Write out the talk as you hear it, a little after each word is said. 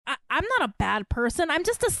I'm not a bad person. I'm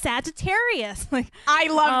just a Sagittarius. Like, I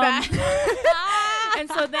love that. and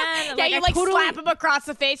so then, yeah, you I totally slap him across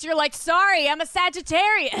the face. You're like, sorry, I'm a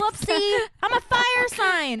Sagittarius. whoopsie, I'm a fire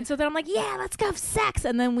sign. So then I'm like, yeah, let's go have sex.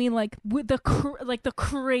 And then we like with the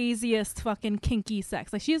craziest fucking kinky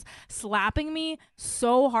sex. Like she's slapping me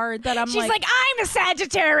so hard that She's like, I'm a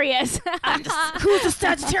Sagittarius. who's a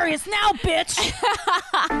Sagittarius now, bitch?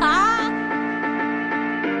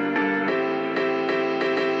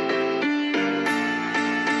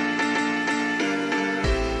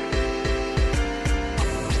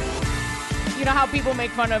 You know how people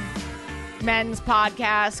make fun of men's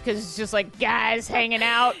podcasts because it's just like guys hanging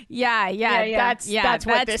out? Yeah. That's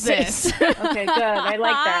what this is. Okay, good. I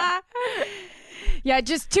like that. Yeah,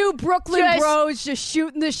 just two Brooklyn bros just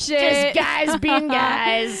shooting the shit. Just guys being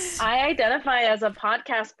guys. I identify as a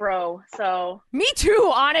podcast bro, so Me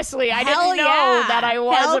too, honestly. I Hell didn't know yeah. that I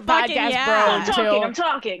was Hell a fucking podcast yeah. bro I'm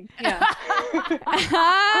talking. Yeah.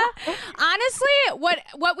 Honestly,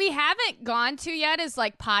 what we haven't gone to yet is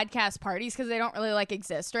like podcast parties because they don't really like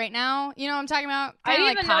exist right now. You know what I'm talking about? I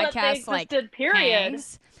Kinda didn't like even know that they podcast like existed, period.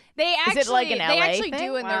 hangs. They actually, Is it like an they LA actually thing?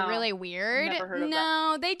 do, and Wow. they're really weird. Never heard of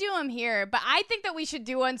No, they do them here, but I think that we should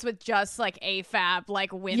do ones with just like AFAB,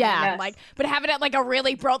 like women, Yeah. and, like, but have it at like a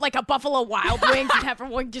really like a Buffalo Wild Wings, and have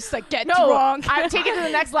everyone just like get No, drunk. I take it to the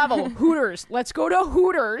next level. Hooters. Let's go to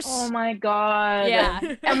Hooters. Oh my god. Yeah.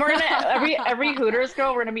 And we're gonna every Hooters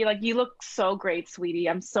girl, we're gonna be like, you look so great, sweetie.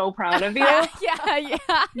 I'm so proud of you. yeah.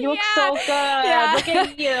 You look so good. Yeah. Look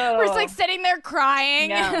at you. We're just like sitting there crying,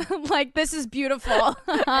 Yeah. like this is beautiful.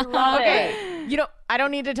 I love it. You know, I don't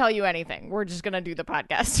need to tell you anything. We're just gonna do the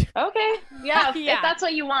podcast. Okay. Yeah. Yeah. If that's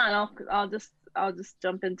what you want, I'll just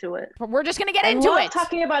jump into it. We're just gonna get I into love it.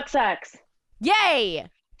 talking about sex. Yay! Love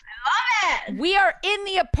it. We are in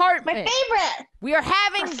the apartment. My favorite. We are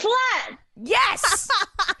having Slut. yes.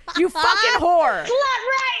 You fucking whore.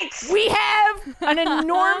 Slut rights. We have an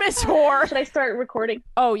enormous whore. Should I start recording?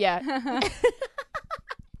 Oh yeah.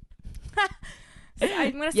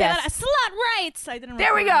 I'm gonna say Yes. that slut rights. I didn't.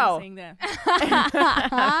 There we remember go. saying that.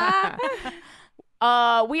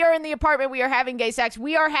 We are in the apartment. We are having gay sex.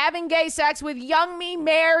 We are having gay sex with Young Me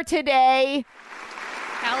Mayor today.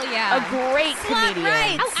 Hell yeah. A great comedian.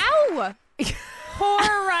 rights. Ow.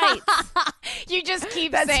 Whore rights. You just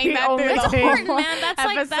keep That's saying the that only through the thing. whole Important, man. That's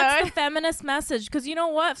like that's episode. the feminist message. Because you know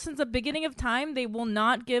what? Since the beginning of time, they will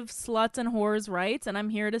not give sluts and whores rights, and I'm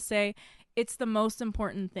here to say it's the most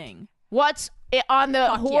important thing. What's on the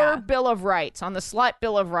Fuck whore yeah. Bill of Rights, on the slut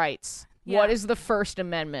Bill of Rights? Yeah. What is the First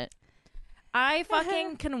Amendment? I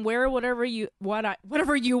fucking can wear whatever you want.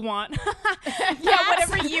 Yeah,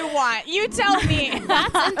 whatever you want. You tell me.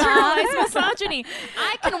 That's internalized misogyny.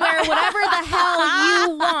 I can wear whatever the hell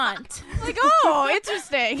you want. Like, oh,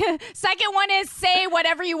 interesting. Second one is say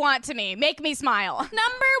whatever you want to me. Make me smile.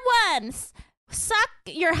 Number 1, suck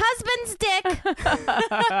your husband's dick.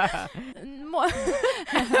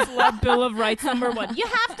 Slut Bill of Rights number 1. You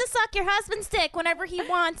have to suck your husband's dick whenever he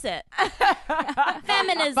wants it.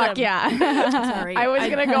 Feminism. Fuck yeah. Sorry. I was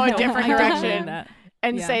gonna go a different I don't direction mean that.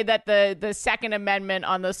 and Yeah. say that the Second Amendment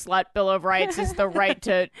on the slut Bill of Rights is the right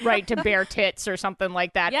to bear tits or something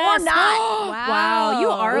like that, Yes. or not. Wow, you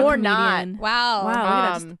are a Or comedian. not. Wow. Wow, look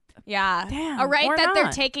at that. Yeah. Damn, A right or that they're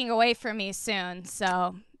not. taking away from me soon.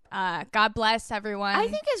 So, God bless everyone. I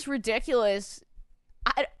think it's ridiculous.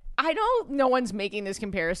 I know no one's making this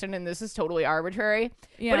comparison, and this is totally arbitrary.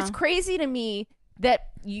 Yeah. But it's crazy to me that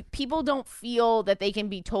people don't feel that they can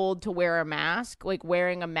be told to wear a mask. Like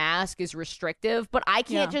wearing a mask is restrictive, but I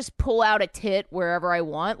can't Yeah. just pull out a tit wherever I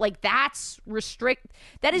want. Like that's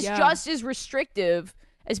That is Yeah. just as restrictive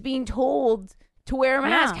as being told to wear a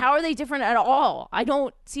mask. Yeah. How are they different at all? I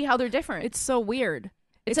don't see how they're different. It's so weird.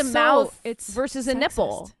 It's a mouth versus a sexist.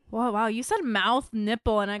 nipple. Wow, you said mouth,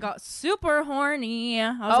 nipple, and I got super horny. I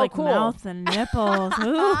was Oh, like, cool. mouth and nipples.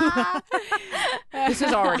 Ooh. This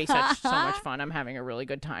is already so much fun. I'm having a really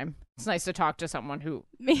good time. It's nice to talk to someone who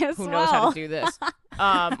me as knows well. how to do this. Be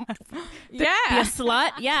a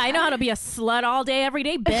slut? Yeah, I know how to be a slut all day, every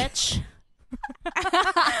day, bitch.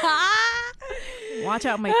 Watch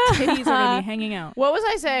out, my titties are going to be hanging out. What was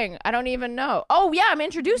I saying? I don't even know. Oh, yeah, I'm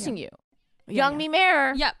introducing you. Young Me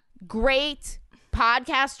Mayor. Yep. Great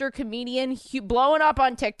podcaster, comedian, blowing up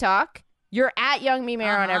on TikTok. You're at Young Me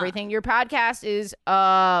Mayor on everything. Your podcast is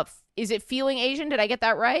it Feeling Asian? Did I get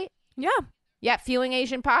that right? Yeah. Yeah, Feeling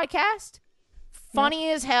Asian podcast.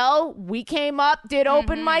 Funny as hell. We came up, did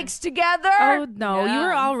open mics together. Oh, no. You Yeah.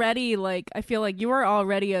 were already, like, I feel like you were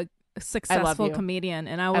already a successful you. comedian.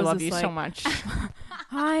 And I was I love just you like, so much.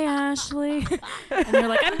 hi, Ashley. And you're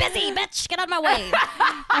like, I'm busy, bitch. Get out of my way.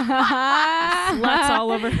 Sluts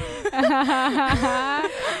all over.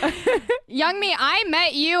 Young me, I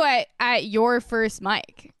met you at your first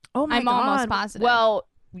mic. Oh my I'm God. almost positive. Well,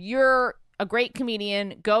 you're a great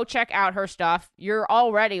comedian. Go check out her stuff. You're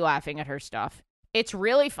already laughing at her stuff. It's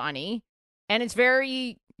really funny, and it's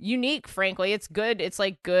very unique, frankly. It's good. It's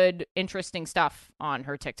like good, interesting stuff on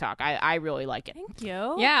her TikTok. I really like it. Thank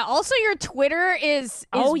you. yeah. Also, your Twitter is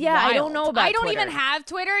Oh, yeah, I wild. don't know about I don't Twitter. even have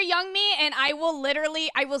Twitter, Young me, and I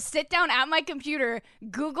will sit down at my computer,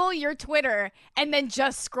 Google your Twitter, and then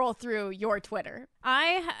just scroll through your Twitter.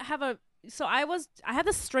 I have a I had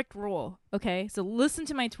this strict rule. Okay, so listen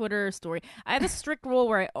to my Twitter story. I had this strict rule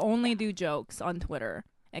where I only do jokes on Twitter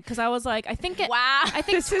because I was like, I think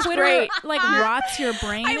This is Twitter great. like rots your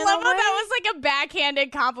brain. I in love a how way. that was like a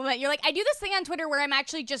backhanded compliment. You're like, I do this thing on Twitter where I'm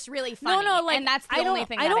actually just really funny. No, like and that's the I only don't,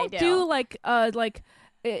 thing I that don't I do. like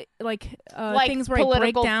Like things where I break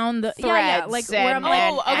political down the threads like where I'm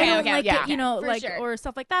and- like, and- I don't okay, like yeah. it, you know, For like sure. or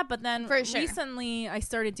stuff like that. But then For sure. recently I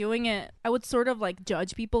started doing it. I would sort of like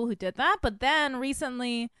judge people who did that, but then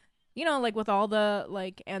recently, you know, like with all the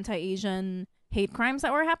like anti-Asian hate crimes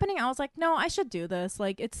that were happening, I was like, no, I should do this.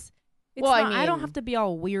 Like it's Well, I not, I don't mean- have to be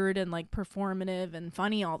all weird and like performative and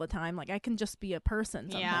funny all the time. Like I can just be a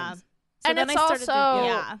person sometimes. Yeah. So And then it's I started also- doing,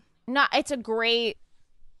 yeah. No, it's a great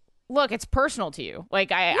look. It's personal to you.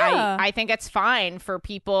 Like Yeah. I think it's fine for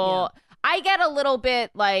people. I get a little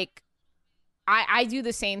bit like I do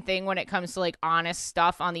the same thing when it comes to like honest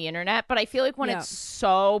stuff on the internet, but I feel like when Yeah. it's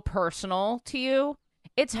so personal to you,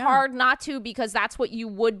 it's Yeah. hard not to, because that's what you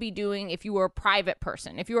would be doing if you were a private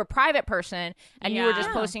person. If you were a private person and you were just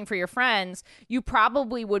Yeah. posting for your friends, you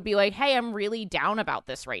probably would be like, hey, I'm really down about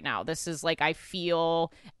this right now. This is like, I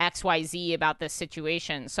feel XYZ about this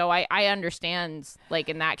situation. So I understand, like,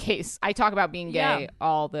 in that case, I talk about being gay Yeah.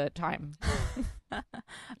 all the time.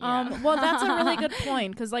 Well, that's a really good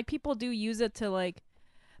point because like people do use it to like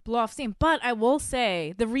blow off steam. But I will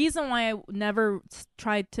say the reason why I never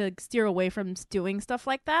tried to steer away from doing stuff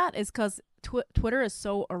like that is because Twitter is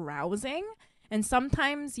so arousing, and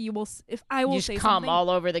sometimes you will if I will You say just come something, all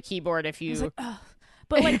over the keyboard if it's you. like, ugh.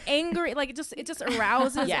 But like angry, like it just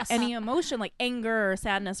arouses Yes. any emotion, like anger or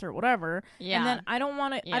sadness or whatever. Yeah. And then I don't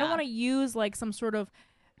want to. I don't Yeah. want to use like some sort of,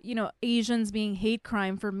 you know, Asians being hate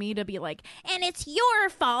crime for me to be like, and it's your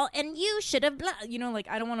fault, and you should have, you know, like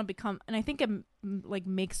I don't want to become. And I think it like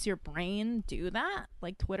makes your brain do that.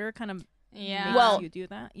 Like Twitter kind of Yeah. makes Well, you do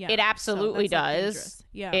that. Yeah, it absolutely So that's, like, does. dangerous.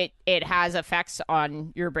 Yeah, It has effects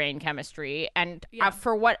on your brain chemistry, and Yeah.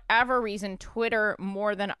 for whatever reason, Twitter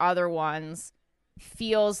more than other ones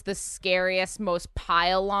feels the scariest, most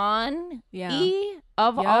pile-on Yeah.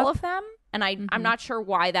 of Yep. all of them, and I'm Mhm. not sure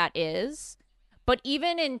why that is. But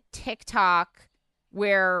even in TikTok,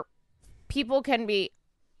 where people can be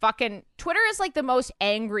fucking, Twitter is like the most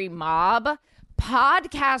angry mob.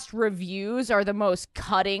 Podcast reviews are the most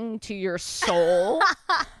cutting to your soul.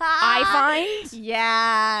 I find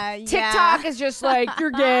Yeah. TikTok is just like,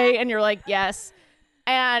 you're gay, and you're like, yes.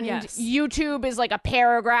 And Yes. YouTube is like a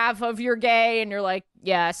paragraph of you're gay, and you're like,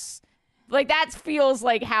 yes. Like that feels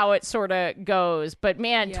like how it sort of goes. But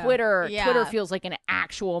man, Yeah. Twitter Yeah. feels like an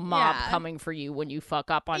actual mob Yeah. coming for you when you fuck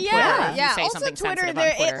up on Twitter. Yeah, and yeah. You say Also, something Twitter, sensitive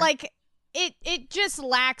on Twitter. it like it just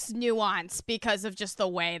lacks nuance because of just the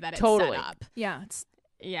way that it's Totally. set up. yeah, it's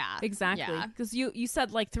Yeah, exactly Yeah. because you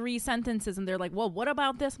said like 3 sentences, and they're like, well, what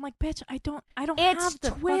about this? I'm like, bitch, I don't It's have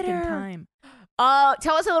the Twitter. fucking time.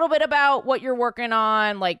 Tell us a little bit about what you're working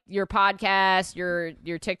on, like your podcast,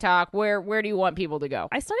 your TikTok. Where do you want people to go?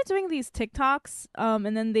 I started doing these TikToks,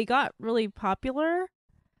 and then they got really popular,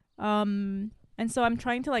 and so I'm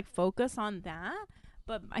trying to like focus on that.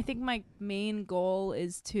 But I think my main goal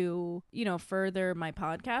is to, you know, further my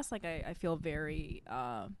podcast. Like I feel very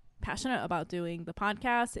passionate about doing the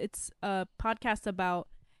podcast. It's a podcast about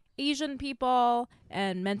Asian people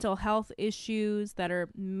and mental health issues that are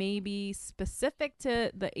maybe specific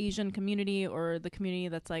to the Asian community or the community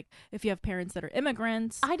that's like if you have parents that are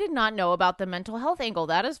immigrants. I did not know about the mental health angle.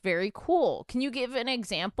 That is very cool. Can you give an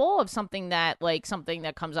example of something that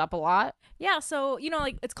comes up a lot? Yeah, so, you know,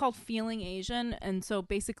 like it's called Feeling Asian. And so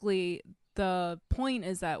basically the point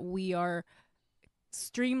is that we are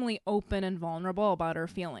extremely open and vulnerable about our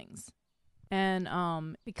feelings.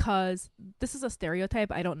 And because this is a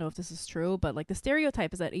stereotype, I don't know if this is true, but like the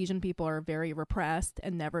stereotype is that Asian people are very repressed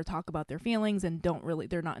and never talk about their feelings and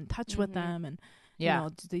they're not in touch with them. And, Yeah. you know,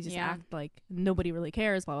 they just Yeah. act like nobody really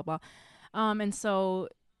cares, blah, blah, blah.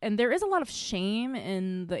 And there is a lot of shame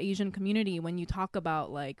in the Asian community when you talk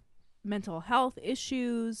about like mental health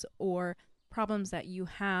issues or problems that you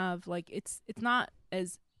have, like it's not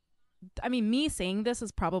as, I mean, me saying this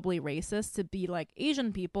is probably racist to be like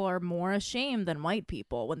Asian people are more ashamed than white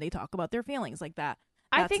people when they talk about their feelings like that.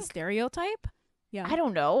 That's I think a stereotype. Yeah. I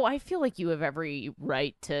don't know. I feel like you have every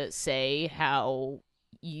right to say how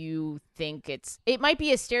you think it might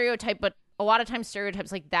be a stereotype, but a lot of times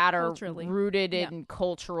stereotypes like that are Culturally. rooted in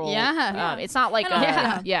cultural. Yeah. It's not like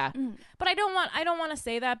And yeah. But I don't want to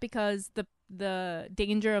say that, because the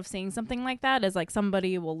danger of saying something like that is like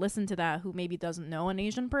somebody will listen to that who maybe doesn't know an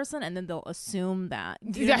Asian person, and then they'll assume that.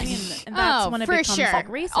 Do you know what I mean? And that's when it for becomes sure. like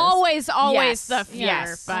racist. Always Yes. the fear.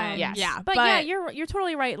 Yes. But Yes. yeah. But yeah, you're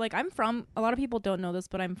totally right. Like, I'm from, a lot of people don't know this,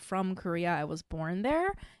 but I'm from Korea. I was born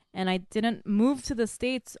there, and I didn't move to the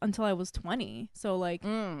States until I was 20. So like,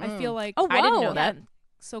 I feel like Oh, I didn't know whoa. that.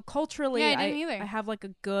 So culturally, Yeah, I didn't either. I have like a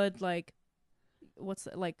good like,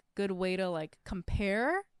 good way to like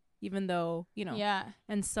compare, even though, you know. Yeah.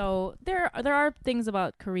 And so there are things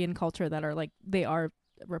about Korean culture that are like, they are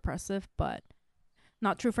repressive, but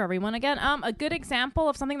not true for everyone. Again, a good example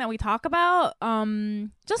of something that we talk about,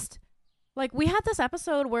 just like, we had this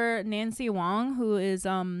episode where Nancy Wong, who is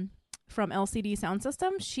from LCD Sound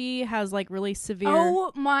System, she has like really severe.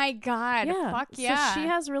 Oh my God. Yeah. Fuck yeah. So she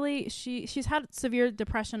has really she's had severe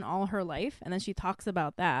depression all her life, and then she talks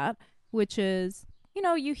about that, which is, you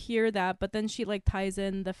know, you hear that, but then she like ties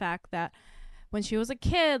in the fact that when she was a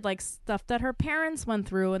kid, like stuff that her parents went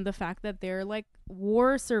through, and the fact that they're like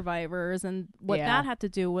war survivors, and what Yeah. that had to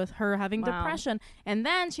do with her having Wow. depression. And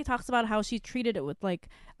then she talks about how she treated it with like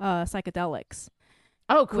psychedelics.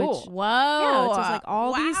 Oh, cool. Which- Whoa. Yeah, it's just like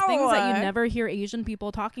all these things that you Wow. never hear Asian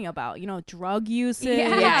people talking about. You know, drug usage.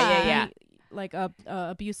 Yeah. Like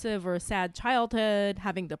abusive or sad childhood,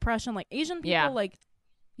 having depression. Like Asian people, Yeah. like,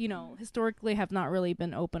 you know, historically have not really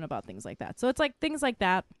been open about things like that. So it's like things like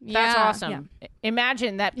that. That's Yeah. awesome.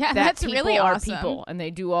 Imagine that. Yeah, that that's people really are awesome. people, and they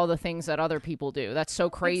do all the things that other people do. That's so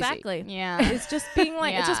crazy. Exactly. Yeah. It's just being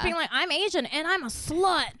like it's just Yeah. being like, I'm Asian and I'm a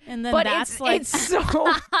slut, and then But that's it's like so. mind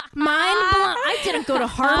blown. I didn't go to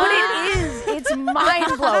Harvard. But it is. It's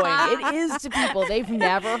mind blowing. It is to people. They've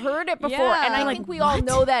never heard it before. Yeah. And I Like, think we all what?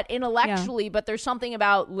 know that intellectually, but there's something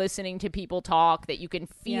about listening to people talk that you can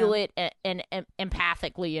feel it and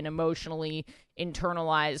empathically and emotionally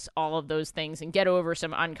internalize all of those things and get over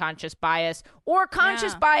some unconscious bias or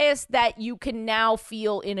conscious Yeah. bias that you can now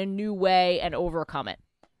feel in a new way and overcome it.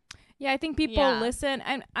 Yeah, I think people Yeah. listen,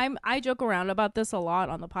 and I joke around about this a lot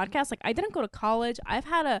on the podcast. Like, I didn't go to college. I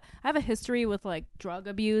have a history with like drug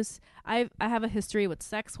abuse. I have a history with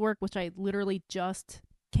sex work, which I literally just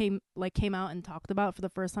came out and talked about for the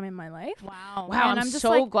first time in my life. Wow. Wow, And I'm I'm just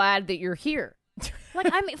so like- glad that you're here. Like,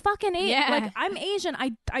 I'm fucking Asian. Yeah. Like, I'm Asian.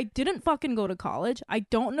 I didn't fucking go to college. I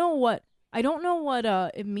don't know what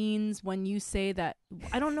it means when you say that.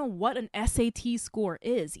 I don't know what an SAT score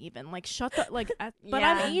is even. Like, shut the but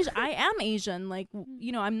Yeah. I'm Asian. I am Asian. Like,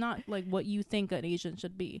 you know, I'm not like what you think an Asian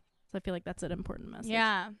should be. So I feel like that's an important message.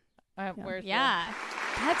 Yeah. Where's Yeah.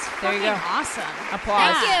 That's There you fucking go. awesome.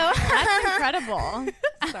 Applause. Thank you. That's incredible.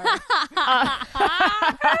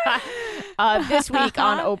 This week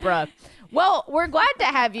on Oprah. Well, we're glad to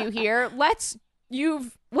have you here. Let's do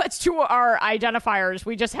our identifiers.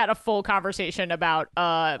 We just had a full conversation about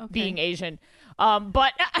being Asian.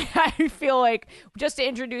 But I feel like, just to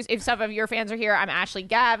introduce, if some of your fans are here, I'm Ashley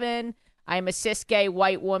Gavin. I'm a cis gay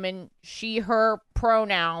white woman, she, her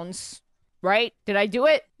pronouns. Right? Did I do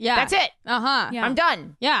it? Yeah. That's it. Uh-huh. Yeah. I'm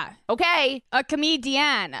done. Yeah. Okay. A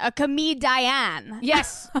comedian. A comedian.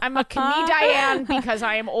 Yes, I'm a Diane because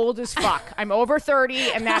I am old as fuck. I'm over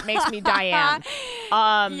 30, and that makes me Diane.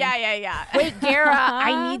 Yeah. Wait, Gara,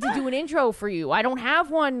 I need to do an intro for you. I don't have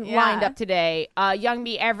one Yeah. lined up today. Young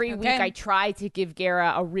Me, every week Okay. I try to give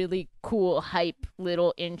Gara a really cool, hype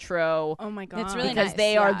little intro. Oh my god. It's really because nice,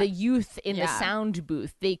 they are yeah. the youth in the Yeah. sound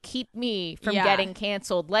booth. They keep me from Yeah. getting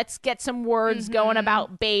canceled. Let's get some words going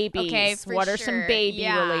about babies. Okay, for what are some sure.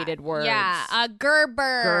 baby-related words? Yeah. A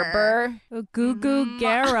Gerber. Gerber. Oh, Goo Goo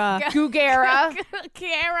Gara. Googara.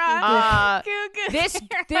 Gara. This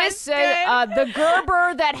That's says good. the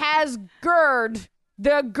Gerber that has GERD.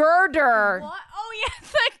 The girder. What? Oh, yeah,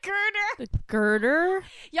 the girder. The girder.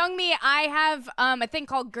 Young Me, I have a thing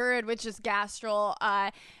called GERD, which is gastral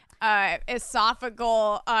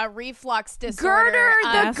esophageal reflux disorder.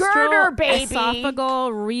 Girder, the girder, baby.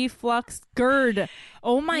 Esophageal reflux GERD.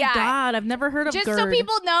 Oh my Yeah. god, I've never heard of Just GERD. so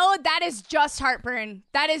people know, that is just heartburn.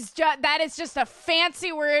 That is just a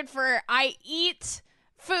fancy word for I eat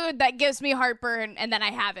food that gives me heartburn and then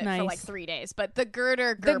I have it for Nice. like 3 days. But the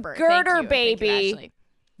Gerber. girder, Thank you, baby. Ashley.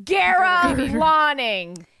 Gara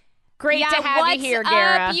Lonning. Great to have you what's here,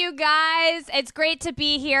 Gara. up, you guys? It's great to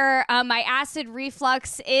be here. My acid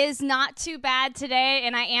reflux is not too bad today,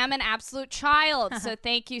 and I am an absolute child, so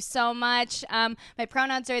thank you so much. My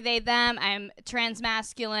pronouns are they, them. I'm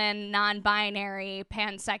transmasculine, non-binary,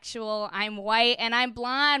 pansexual. I'm white, and I'm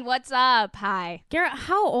blonde. What's up? Hi. Gara,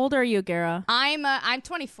 how old are you, Gara? I'm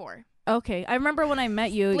 24. Okay, I remember when I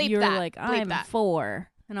met you, Bleep you were that. like, Bleep I'm that. 4.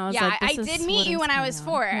 And I was Yeah, like, this I is did meet what you is when I going was on.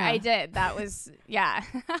 4. Yeah. I did. That was, yeah.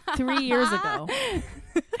 3 years ago.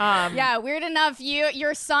 Yeah, weird enough,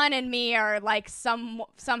 your son and me are like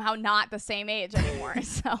somehow not the same age anymore.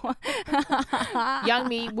 So, Young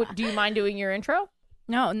Me, do you mind doing your intro?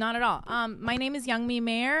 No, not at all. My name is Young Me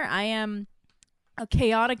Mayer. I am a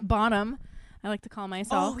chaotic bottom, I like to call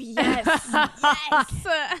myself. oh yes, yes.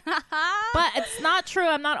 But it's not true.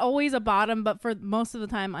 I'm not always a bottom, but for most of the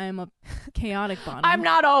time, I am a chaotic bottom. I'm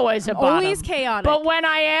not always a bottom. always chaotic. But when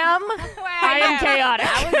I am, I am chaotic.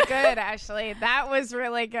 That was good, actually. That was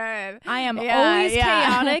really good. I am Yeah, always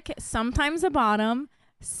yeah. chaotic, sometimes a bottom,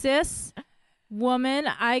 cis, woman.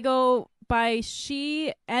 I go by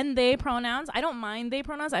she and they pronouns. I don't mind they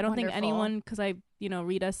pronouns. I don't think Wonderful. anyone, because I,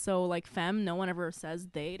 read us so like femme, no one ever says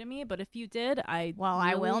they to me. But if you did, I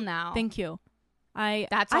I will now. Thank you.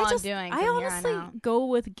 That's I all just, I'm doing. I from here on honestly out. go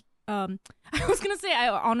with I was gonna say I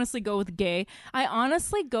honestly go with gay. I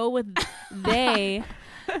honestly go with they.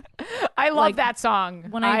 I love Like, that song.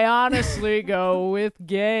 when I I- honestly go with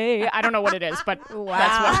gay. I don't know what it is, but that's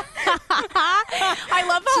what. I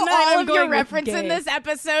love how Tonight all I'm of your going with reference in gay. this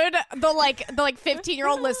episode, the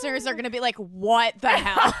 15-year-old listeners are gonna be like, "What the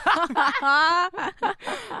hell?"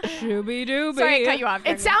 Shooby dooby. Sorry, I cut you off.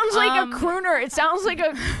 It sounds like Um, a crooner. It sounds like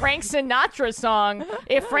a Frank Sinatra song.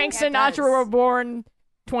 If Frank Yeah, it Sinatra does. were born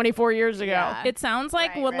 24 years ago. Yeah. It sounds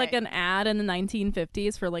like Right, what like right. an ad in the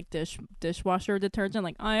 1950s for like dishwasher detergent.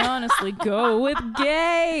 Like I honestly go with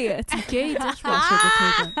gay. It's gay dishwasher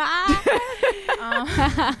detergent.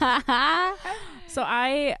 So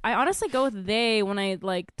I honestly go with they when I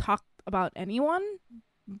like talk about anyone,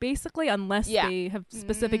 basically, unless Yeah. they have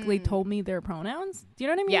specifically told me their pronouns. Do you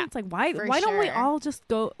know what I mean? Yeah. It's like why For don't we sure. all just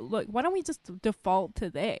go like why don't we just default to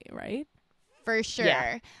they, right? For sure.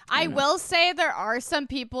 Yeah. I will say there are some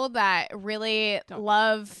people that really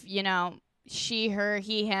love, she, her,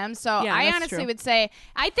 he, him. So Yeah, I that's honestly true. would say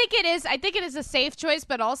I think it is a safe choice,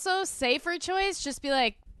 but also safer choice. Just be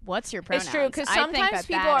like, what's your pronouns? It's true, because I think sometimes that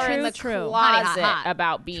people that are in is- the True. closet Hot.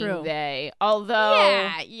 about being True. they. Although,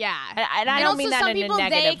 Yeah. and I don't also mean that some in people a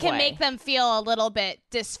negative they can way. make them feel a little bit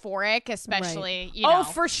dysphoric, especially Oh,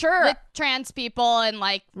 for sure. with trans people and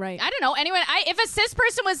like Right. I don't know anyone. If a cis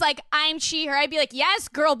person was like I'm she her, I'd be like yes,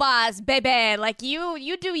 girl boss, baby, like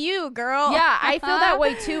you do you, girl. Yeah, I feel that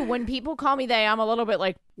way too. When people call me they, I'm a little bit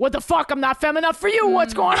like, what the fuck? I'm not femme enough for you.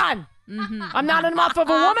 What's going on? I'm not enough of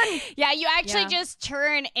a woman. Yeah, you actually Yeah. just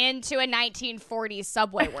turn into a 1940s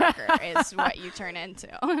subway worker is what you turn into.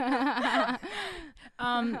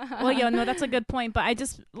 Well, yeah, no, that's a good point. But I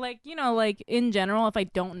just like in general, if I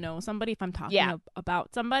don't know somebody, if I'm talking Yeah.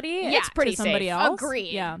 about somebody, Yeah. It's pretty to somebody safe. else.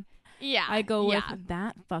 Agreed. Yeah, Yeah. I go yeah. with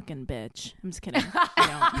that fucking bitch. I'm just kidding.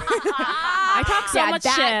 I talk so Yeah, much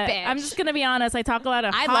that shit. bitch. I'm just gonna be honest. I talk a lot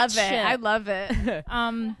of I hot love shit. it. I love it.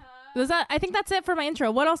 Was that? I think that's it for my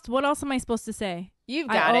intro. What else? What else am I supposed to say? You've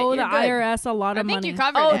I got it. owe You're the good. IRS a lot I of think money. you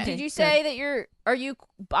covered Oh, it. did you say that are you,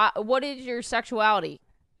 what is your sexuality?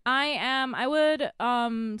 I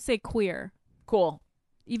would say queer, Cool.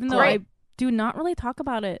 even though Great. I do not really talk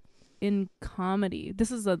about it in comedy. This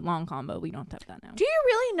is a long combo. We don't have that now. Do you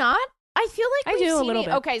really not? I feel like I we've do a seen little it-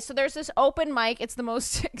 bit. Okay, so there's this open mic. It's the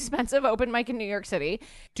most expensive open mic in New York City.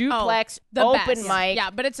 Duplex The open best. mic. Yeah,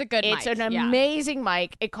 but it's a good It's mic. an Yeah. amazing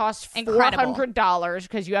mic. It costs Incredible. $400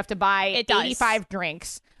 because you have to buy It does. 85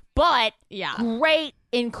 drinks. But Yeah. great,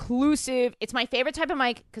 inclusive. It's my favorite type of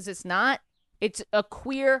mic because it's a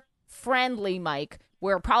queer friendly mic.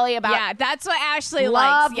 We're probably about Yeah, that's what Ashley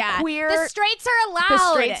love, likes. Yeah, queer- the straights are allowed.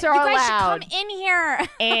 The straights are you guys allowed. should come in here.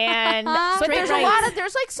 and but Straight there's rights.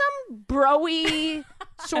 there's like some broy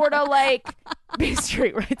sort of like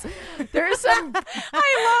straight rights. There's some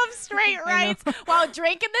I love straight rights. While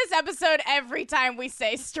drinking this episode every time we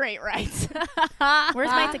say straight rights. Where's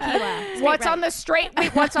my tequila? what's on the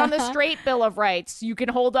straight bill of rights. You can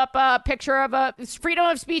hold up a picture of freedom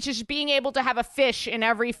of speech is being able to have a fish in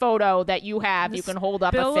every photo that you have. You can hold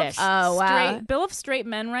up a Bill fish. Oh, wow. Bill of Straight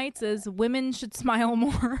Men rights is women should smile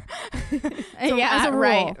more. Yeah, as a rule.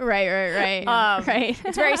 right. Right.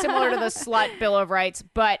 It's very similar to the slut bill of rights,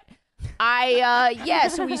 but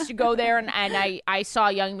so we used to go there and I saw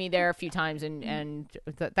Young Me there a few times and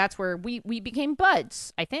that's where we became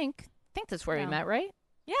buds. I think that's where we Yeah. met, right?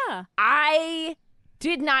 Yeah. I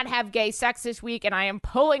did not have gay sex this week, and I am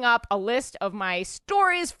pulling up a list of my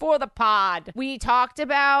stories for the pod. We talked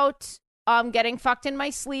about getting fucked in my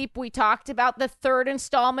sleep. We talked about the third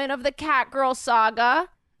installment of the Catgirl saga.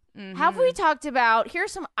 Have we talked about,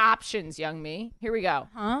 here's some options, young me. Here we go.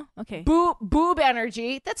 Huh? Okay. Boob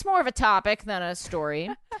energy. That's more of a topic than a story.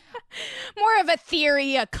 More of a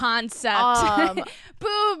theory, a concept.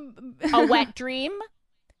 Boob. A wet dream.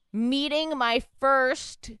 Meeting my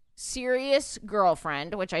first serious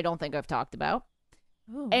girlfriend, which I don't think I've talked about.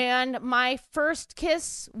 Ooh. And my first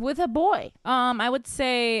kiss with a boy. I would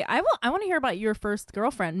say I want to hear about your first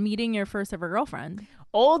girlfriend, meeting your first ever girlfriend.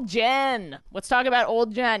 Old Jen. Let's talk about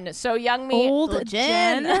old Jen. So young me. Old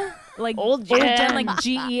Jen? Like Old Jen. like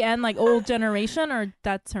GEN, like old generation, or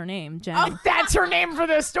that's her name, Jen. Oh, that's her name for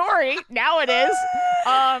the story. Now it is.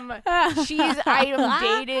 I am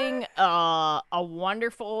dating a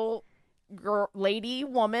wonderful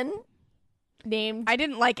woman named. I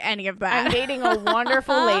didn't like any of that. I'm dating a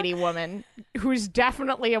wonderful lady woman who's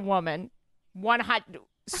definitely a woman.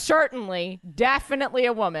 Certainly, definitely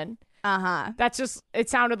a woman. That's just, it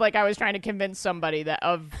sounded like I was trying to convince somebody that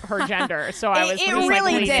of her gender. So I was it just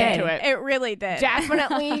really like, did. into it. It really did.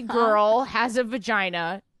 Definitely girl, has a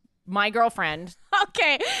vagina. My girlfriend.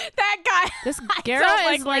 Okay, that guy. This I Gara don't is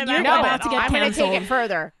like like where you're that about to get I'm going to canceled. take it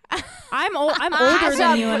further. I'm older As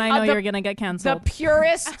than a- you, and I know the- you're gonna get The canceled.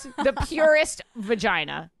 purest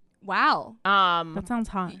vagina. Wow. That sounds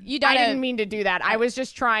hot. You I gotta. didn't mean to do that. I was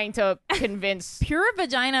just trying to convince. Pure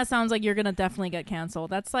vagina sounds like you're gonna definitely get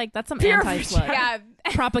canceled. That's some Pure anti-slut Yeah.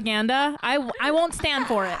 propaganda. I won't stand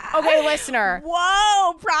for it. Okay, listener.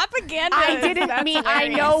 Whoa, propaganda. I didn't That's mean. I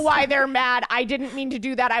hilarious. know why they're mad. I didn't mean to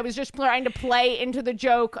do that. I was just trying to play into the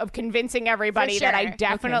joke of convincing everybody that I sure.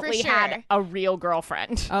 definitely For sure. had a real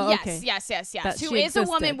girlfriend. Oh, Yes, okay. yes. That Who she is a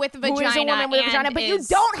woman existed. with a vagina? Who is a woman with a vagina? and But you is,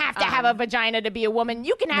 don't have to have a vagina to be a woman.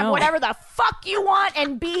 You can have No. whatever the fuck you want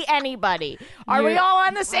and be anybody. Are we You're- all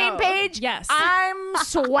on the same Whoa. page? Yes. I'm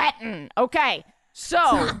sweating. Okay.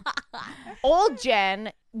 So, old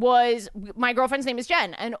Jen was, my girlfriend's name is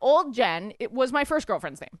Jen, and old Jen, it was my first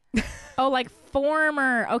girlfriend's name. Oh, like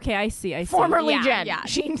former. Okay, I see. Formerly Yeah, Jen. yeah.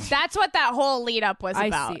 She, That's what that whole lead up was I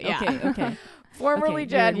about. see. Yeah. Okay. formerly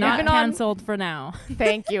Okay, Jen. you're not Moving on. canceled for now.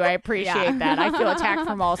 Thank you. I appreciate Yeah. that. I feel attacked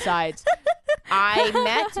from all sides. I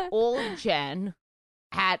met old Jen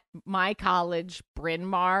at my college, Bryn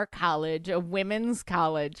Mawr College, a women's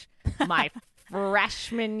college, my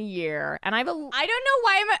freshman year. And I don't know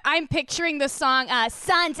why I'm picturing the song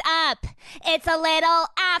 "Sun's Up." It's a little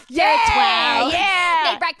after 12.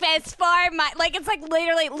 yeah. Make breakfast for my it's like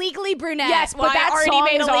literally Legally Brunette. Yes, Well, but I that already song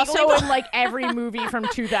made is a also Legally in like every movie from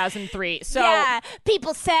 2003. So yeah,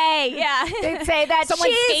 people say they'd say that someone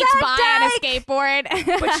she's skates a by on a dyke,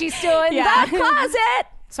 skateboard, but she's still in Yeah. the closet.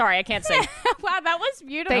 Sorry, I can't sing. wow, that was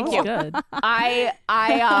beautiful. Thank That you. was good.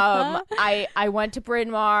 I went to Bryn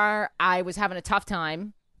Mawr. I was having a tough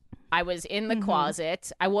time. I was in the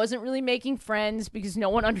closet. I wasn't really making friends because no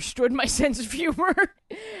one understood my sense of humor.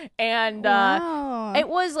 And Wow. it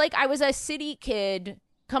was like I was a city kid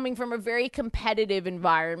coming from a very competitive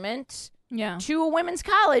environment Yeah. to a women's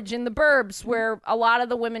college in the burbs where a lot of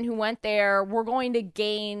the women who went there were going to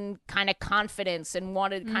gain kind of confidence and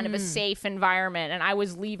wanted kind of a safe environment. And I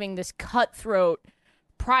was leaving this cutthroat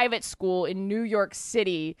private school in New York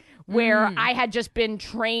City where I had just been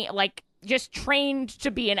trained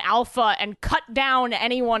to be an alpha and cut down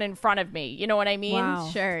anyone in front of me. You know what I mean? Wow.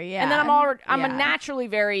 Sure, yeah. And then I'm Yeah. naturally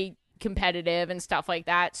very competitive and stuff like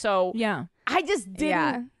that. So Yeah. I just didn't.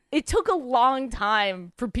 Yeah. It took a long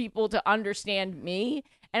time for people to understand me,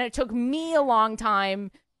 and it took me a long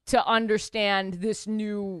time to understand this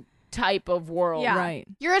new type of world. Yeah. Right.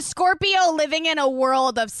 You're a Scorpio living in a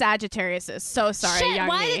world of Sagittariuses. So sorry, Shit, young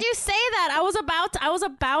why me. did you say that? I was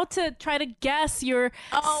about to try to guess your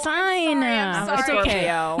Oh, I'm sign. sorry, I'm It's sorry. okay.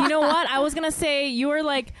 Scorpio. You know what? I was gonna say you were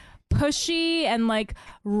like pushy and like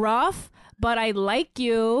rough, but I like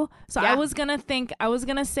you. So Yeah. I was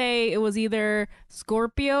gonna say it was either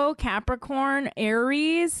Scorpio, Capricorn,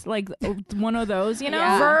 Aries, like one of those, you know?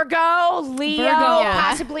 Yeah. Virgo, Leo, Virgo.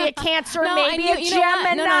 possibly a Cancer, No, maybe I a knew, you know what?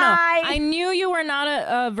 Gemini. No. I knew you were not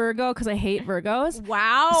a Virgo because I hate Virgos.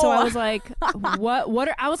 Wow. So I was like,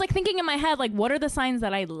 I was like thinking in my head, like, what are the signs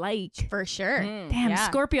that I like? for sure. Damn, Yeah.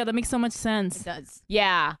 Scorpio, that makes so much It sense. does.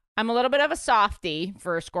 Yeah, I'm a little bit of a softie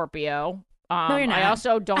for a Scorpio. No, you're I not.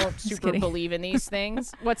 also don't super kidding. believe in these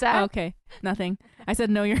things. What's that? Okay, nothing. I said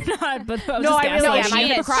no, you're not. But I was No, just I really gaslighting am. she I you.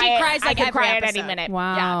 could is. cry. She cries I like could every cry at any episode. minute.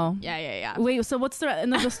 Wow. Yeah. Wait, so what's the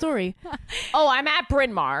end of the story? Oh, I'm at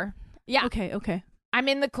Bryn Mawr. Yeah. Okay. I'm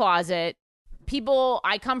in the closet.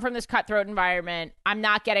 I come from this cutthroat environment. I'm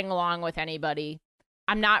not getting along with anybody.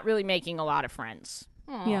 I'm not really making a lot of friends.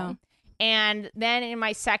 Yeah. And then in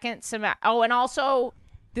my second semester, and also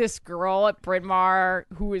this girl at Bryn Mawr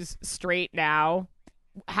who is straight now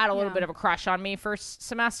had a little bit of a crush on me first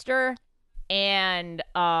semester, and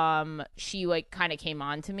she like kind of came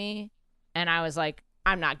on to me, and I was like,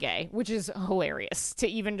 I'm not gay, which is hilarious to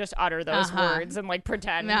even just utter those words and like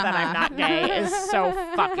pretend that I'm not gay is so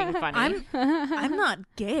fucking funny. I'm not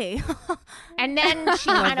gay. And then she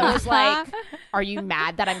kind of was like, are you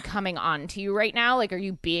mad that I'm coming on to you right now? Like, are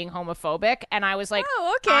you being homophobic? And I was like,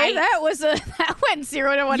 Oh, okay. That went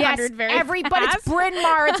 0 to 100 very but fast. it's Bryn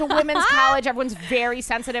Mawr. It's a women's college. Everyone's very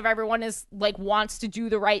sensitive. Everyone is like wants to do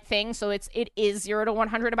the right thing. So it is 0 to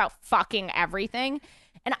 100 about fucking everything.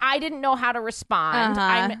 And I didn't know how to respond.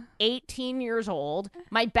 I'm 18 years old.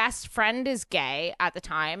 My best friend is gay at the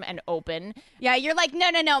time and open. Yeah, you're like,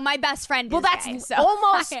 no, my best friend is That's gay, so.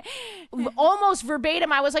 almost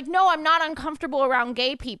verbatim. I was like, no, I'm not uncomfortable around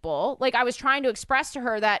gay people. Like, I was trying to express to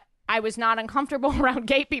her that I was not uncomfortable around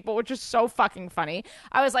gay people, which is so fucking funny.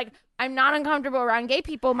 I was like, I'm not uncomfortable around gay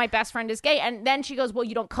people. My best friend is gay. And then she goes, well,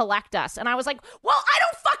 you don't collect us. And I was like, well, I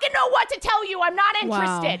don't fucking know what to tell you. I'm not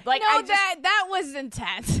interested. Like, No, that was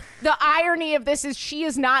intense. the irony of this is she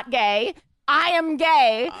is not gay. I am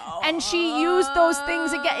gay. And she used those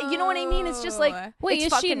things again. You know what I mean? It's just like, Wait, it's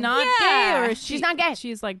is she fucking- not Yeah. gay or is She's not gay.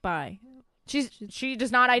 She's like bi. She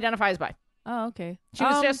does not identify as bi. Oh, okay. She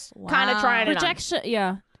was just kind of trying it on. rejection.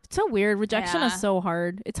 Yeah, it's so weird. Rejection Yeah. is so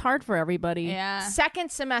hard. It's hard for everybody. Yeah.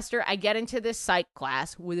 Second semester, I get into this psych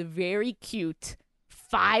class with a very cute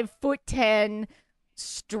 5'10"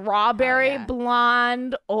 strawberry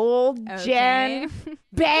blonde old Jen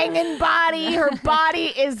banging body. Her body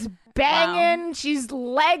is banging. She's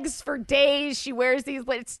legs for days. She wears these.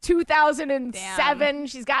 It's 2007.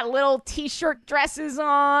 She's got little t-shirt dresses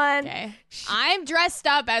on. Okay. I'm dressed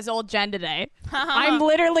up as old Jen today. I'm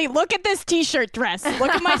literally, look at this t-shirt dress. Look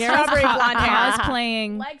at my strawberry blonde hair.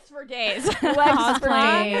 Cosplaying. Legs for days. Legs for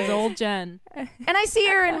Cosplaying days. as old Jen. And I see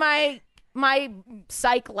her in my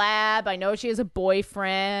psych lab. I know she has a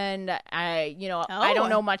boyfriend. I don't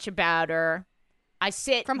know much about her. I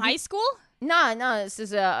sit From high school? No, this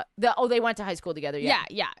is they went to high school together. Yeah.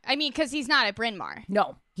 Yeah. I mean, because he's not at Bryn Mawr.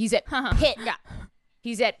 No, he's at Pitt. Yeah.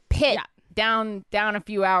 He's at Pitt. Yeah. Down a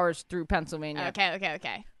few hours through Pennsylvania.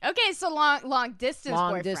 Okay, so long distance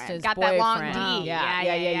Long boyfriend. distance Got that long boyfriend. D.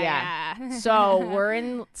 Yeah. So we're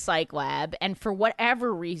in psych lab, and for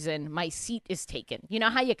whatever reason, my seat is taken. You know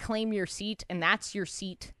how you claim your seat, and that's your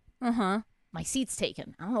seat? My seat's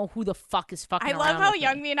taken. I don't know who the fuck is fucking I love around how with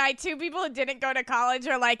young me. me and I, two people who didn't go to college,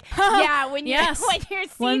 are like, yeah, when you Yes. when your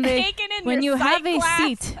seat's When taken in when your you have psych a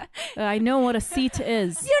class. seat, I know what a seat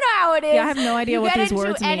is. You know how it is. Yeah, I have no idea you what get these into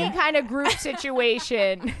words any mean. kind of group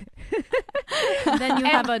situation. And then you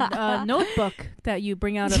have a notebook that you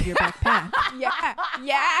bring out of your backpack,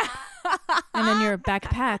 Yeah. and then your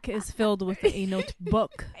backpack is filled with a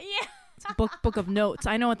notebook. Yeah. It's a book of notes.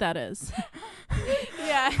 I know what that is.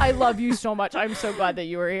 Yeah. I love you so much. I'm so glad that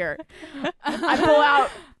you were here. I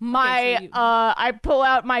pull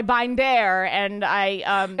out my binder, and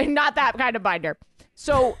I not that kind of binder.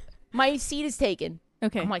 So my seat is taken.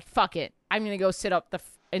 Okay. I'm like, fuck it. I'm gonna go sit up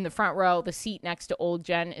in the front row. The seat next to old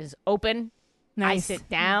Jen is open. I Nice. sit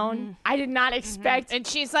down. I did not expect. And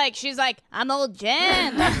she's like, I'm old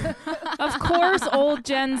Jen. Of course, old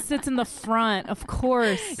Jen sits in the front. Of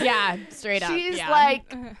course. Yeah, straight up. She's yeah.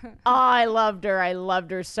 like, oh, I loved her. I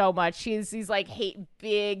loved her so much. She has these like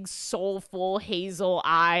big, soulful hazel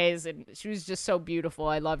eyes, and she was just so beautiful.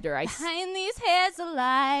 I loved her. behind these hazel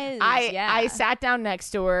eyes. I sat down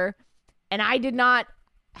next to her, and I did not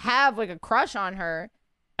have like a crush on her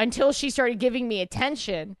until she started giving me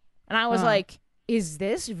attention, and I was like, is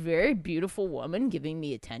this very beautiful woman giving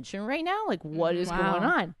me attention right now? Like, what is going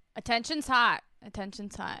on? Attention's hot.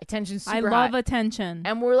 Attention's hot. Attention's super I love hot. attention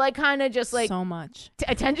And we're like kind of just like so much.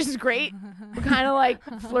 attention's great. We're kind of like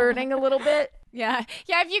flirting a little bit. Yeah.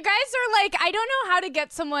 Yeah. If you guys are like, I don't know how to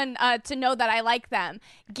get someone to know that I like them,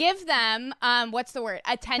 give them, what's the word?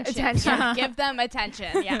 Attention. Attention. Give them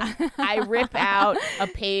attention. Yeah. I rip out a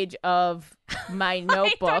page of my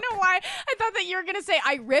notebook. I don't know why. I thought that you were going to say,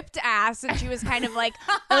 I ripped ass. And she was kind of like,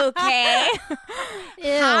 okay.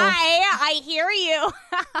 Hi, I hear you.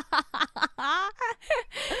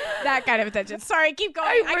 That kind of attention. Sorry, keep going.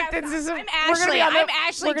 I gotta stop. I'm Ashley. I'm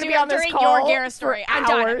Ashley during your Gara story. I'm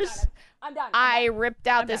done. I'm done. I ripped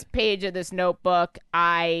out this page of this notebook.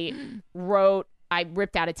 I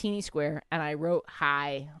ripped out a teeny square and I wrote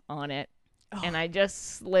hi on it. And I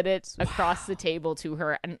just slid it across the table to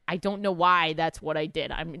her. And I don't know why that's what I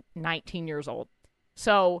did. I'm 19 years old.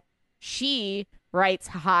 So she writes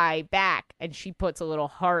hi back, and she puts a little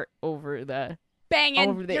heart over the Banging.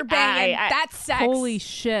 over the You're banging. eye. That's sex. Holy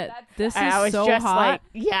shit. This And I was is so just hot. like,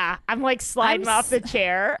 yeah, I'm like sliding I'm off the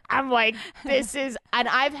chair. I'm like, this is, and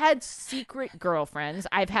I've had secret girlfriends.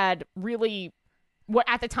 I've had really, what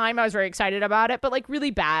at the time I was very excited about it, but like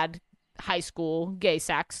really bad high school gay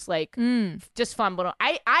sex, like just fun. But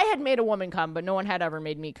I had made a woman come, but no one had ever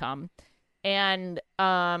made me come. And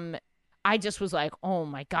I just was like, oh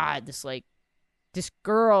my God, this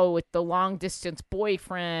girl with the long distance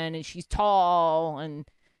boyfriend, and she's tall and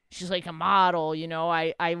she's like a model, you know.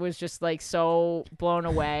 I was just like so blown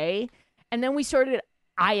away. And then we started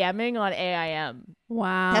IMing on AIM.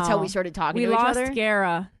 Wow. That's how we started talking We to each lost other.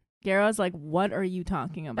 Gara. Gara's like, what are you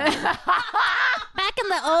talking about? Back in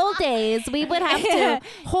the old days, we would have to.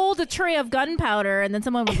 Hold a tray of gunpowder and then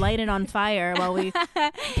someone would light it on fire while we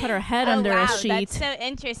put our head under a sheet. That's so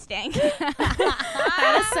interesting.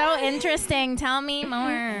 That is so interesting. Tell me more.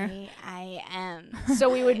 I am. So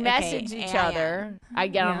we would message Okay, each AIM. other.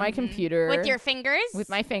 I'd get on my computer With your fingers? with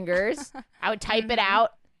my fingers. I would type it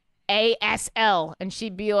out, ASL, and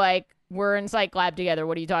she'd be like, "We're in psych lab together.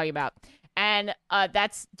 What are you talking about?" And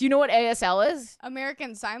that's. Do you know what ASL is?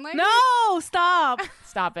 American Sign Language? No, stop.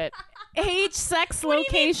 Stop it. Age, sex, do you mean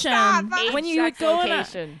location. stop? When Age, you sex, go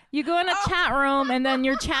location. you go in a chat room and then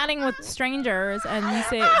you're chatting with strangers and they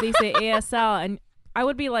say ASL and I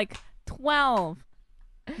would be like 12,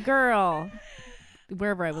 girl,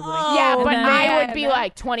 wherever I was living. Yeah, And but then- I would be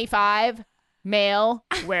like 25, male,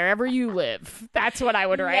 wherever you live. That's what I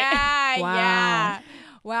would write. Yeah, Wow. yeah.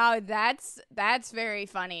 Wow, that's very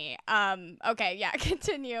funny. Okay, yeah,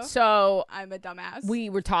 continue. So I'm a dumbass.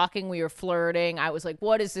 we were talking, we were flirting. I was like,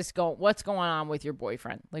 what's going on with your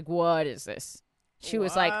boyfriend? Like, what is this? She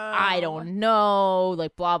was like, I Whoa. don't know,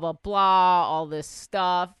 like blah, blah, blah, all this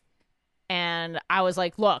stuff. And I was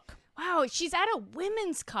like, look, Wow, she's at a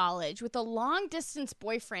women's college with a long distance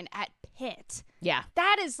boyfriend at Pitt. yeah.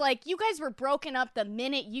 That is like, you guys were broken up the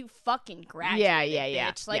minute you fucking graduated. Yeah.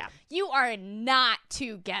 Bitch. Like, Yeah. you are not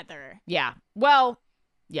together. Yeah. Well,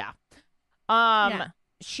 yeah. Yeah.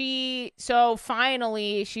 So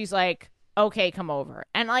finally she's like, okay, come over.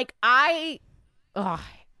 And like,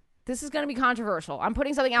 this is going to be controversial. I'm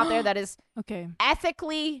putting something out there that is Okay.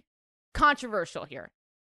 ethically controversial here.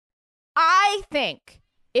 I think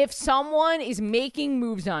if someone is making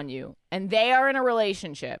moves on you and they are in a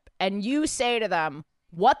relationship and you say to them,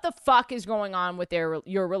 what the fuck is going on with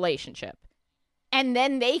your relationship? And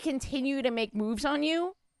then they continue to make moves on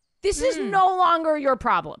you, this is no longer your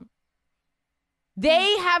problem.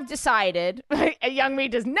 They have decided, young me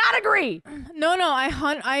does not agree. No,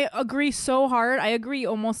 I agree so hard. I agree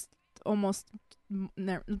almost.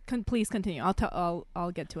 Please continue.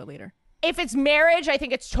 I'll get to it later. If it's marriage, I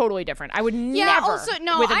think it's totally different. I would Yeah, never. also,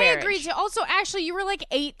 no, with a I marriage. agree too. Also, Ashley, you were like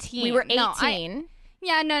 18. We were 18. No,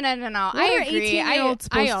 yeah, no. What I are agree. 18-year-olds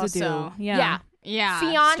I supposed to also, do? Yeah. Yeah,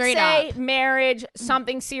 straight Fiance, up. marriage,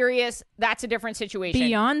 something serious, that's a different situation.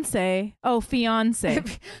 Beyonce. Oh, fiance.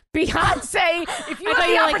 Beyonce, if you I have thought the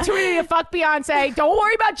you were like- opportunity to fuck Beyonce, don't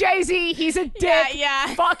worry about Jay-Z. He's a dick. Yeah.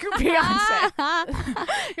 Fuck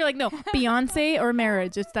Beyonce. You're like, no, Beyonce or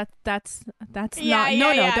marriage. It's that's Yeah, not. yeah,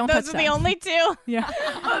 no, yeah. don't Those touch are that. the only two. Yeah.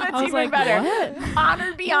 Oh, that's I was even like, better. what?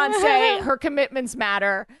 Honor Beyonce. Her commitments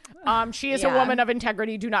matter. She is a Yeah. woman of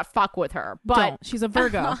integrity. Do not fuck with her. But Don't. She's a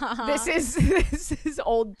Virgo. this is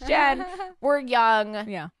old Jen. We're young.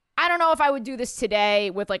 Yeah. I don't know if I would do this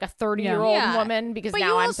today with like a 30-year-old Yeah. woman because But now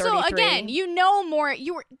you I'm also, 33. again, you know more.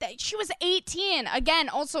 She was 18. Again,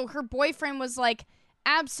 also, her boyfriend was like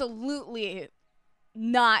absolutely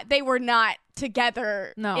not. They were not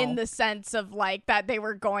together No. in the sense of like that they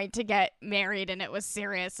were going to get married and it was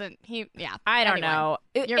serious. And I don't Anyway, know.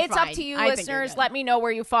 you're It's up fine. to you, I think you're listeners. good. Let me know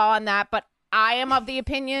where you fall on that. But I am of the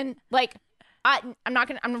opinion, like, I'm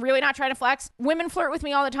really not trying to flex. Women flirt with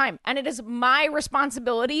me all the time, and it is my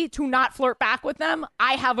responsibility to not flirt back with them.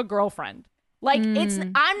 I have a girlfriend. Like,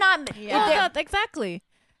 I'm not. Yeah, exactly.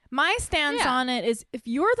 My stance Yeah. on it is if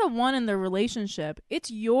you're the one in the relationship,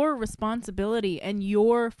 it's your responsibility and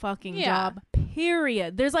your fucking Yeah. job,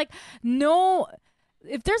 period. There's like no,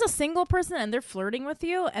 if there's a single person and they're flirting with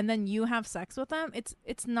you and then you have sex with them, it's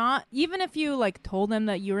not, even if you like told them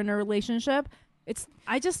that you're in a relationship,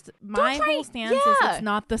 my whole stance is yeah. it's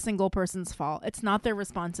not the single person's fault. It's not their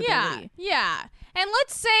responsibility. Yeah. And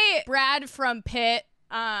let's say Brad from Pitt,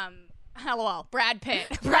 LOL, Brad Pitt.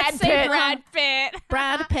 Brad Let's say Pitt. Brad Pitt.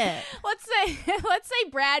 Brad Pitt. let's say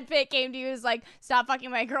Brad Pitt came to you and was like, stop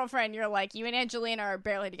fucking my girlfriend. You're like, you and Angelina are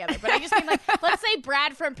barely together. But I just mean like, let's say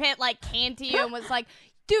Brad from Pitt like came to you and was like,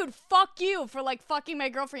 dude, fuck you for like fucking my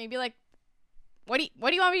girlfriend. You'd be like, what do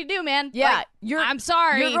you want me to do, man? Yeah, Like, I'm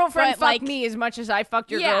sorry. Your girlfriend but, fucked like, me as much as I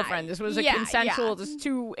fucked your Yeah, girlfriend. This was a yeah, consensual, yeah. just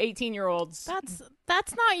two 18-year-olds.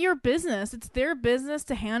 That's not your business. It's their business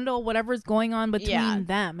to handle whatever's going on between Yeah.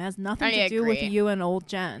 them. It has nothing I to do with agree. you and old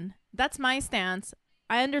Jen. That's my stance.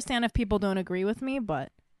 I understand if people don't agree with me,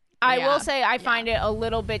 but I Yeah. will say I find it a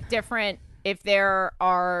little bit different if there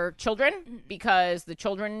are children, because the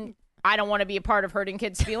children, I don't want to be a part of hurting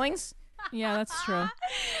kids' feelings. yeah, that's true.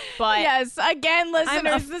 But Yes, again,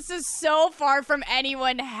 listeners, a- this is so far from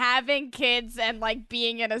anyone having kids and like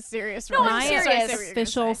being in a serious No, I'm relationship.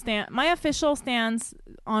 serious. Sorry, My official stance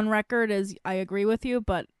on record is I agree with you,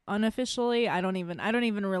 but unofficially I don't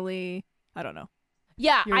even really, I don't know.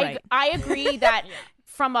 yeah, You're right. I agree that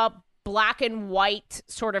from a black and white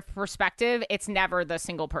sort of perspective, it's never the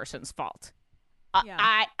single person's fault. Yeah.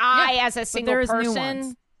 I as a single there is person,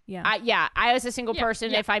 nuance. Yeah. I as a single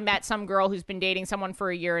person, yeah. if I met some girl who's been dating someone for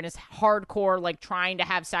a year and is hardcore, like trying to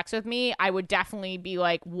have sex with me, I would definitely be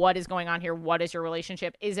like, what is going on here? What is your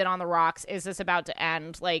relationship? Is it on the rocks? Is this about to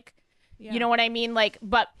end? Like, you know what I mean? Like,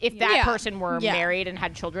 but if that Yeah. person were Yeah. married and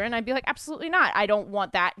had children, I'd be like, absolutely not. I don't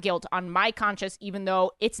want that guilt on my conscience, even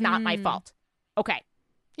though it's not my fault. Okay.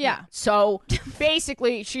 Yeah. So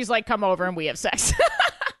basically, she's like, come over and we have sex.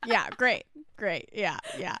 Yeah. Great. Yeah.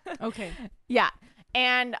 Okay. Yeah.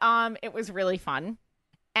 And it was really fun.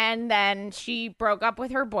 And then she broke up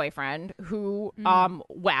with her boyfriend, who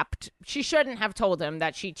wept. She shouldn't have told him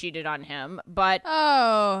that she cheated on him, but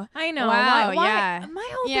Oh. I know. Wow, Why- yeah. My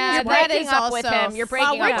whole thing Yeah, is you're that breaking is up with also him. You're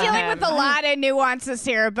breaking we're up with dealing him. with a lot of nuances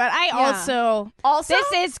here, but I also Also,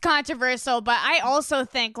 this is controversial, but I also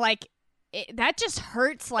think like that just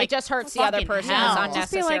hurts. Like it just hurts the other fucking person. hell. It's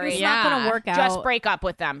just feel unnecessary. like it's Yeah. not going to work out. Just break up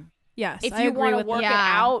with them. Yes. If I you agree want to with work that. it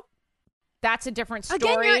Yeah. out, that's a different story.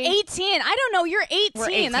 Again, you're 18. I don't know. You're 18. We're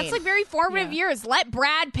 18. That's like very formative Yeah. years. Let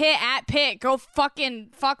Brad Pitt at Pitt go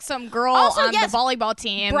fucking fuck some girl Also, on yes, the volleyball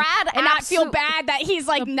team. Brad and not feel absolute- bad that he's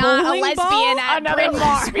like The not a bowling lesbian ball? at Another Bryn Mawr.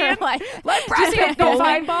 lesbian? Like, Let Brad Pitt Go go bowling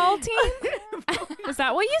find ball team? Is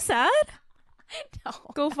that what you said? no.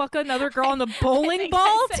 Go fuck another girl on the bowling ball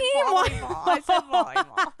I said team? volleyball. I said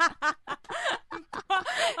volleyball.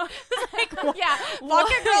 Yeah, fuck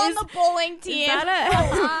a girl on the bowling team. Is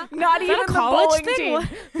that Not even a the college bowling thing?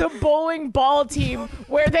 team. The bowling ball team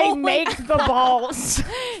where they make the balls.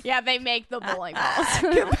 Yeah, they make the bowling balls.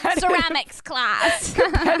 Ceramics class.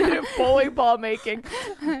 Competitive bowling ball making.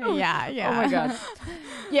 yeah. Oh my god.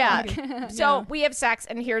 Yeah. So we have sex,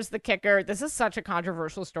 and here's the kicker. This is such a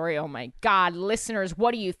controversial story. Oh my god, listeners,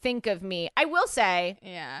 what do you think of me? I will say,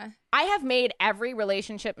 Yeah. I have made every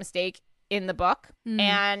relationship mistake in the book,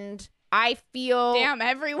 and I feel Damn,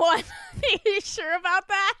 everyone. Are you sure about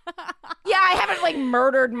that? yeah, I haven't like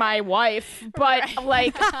murdered my wife, but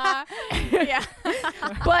like Yeah.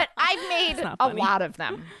 but I've made not a funny. lot of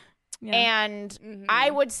them. Yeah. And I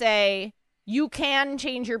would say you can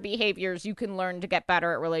change your behaviors. You can learn to get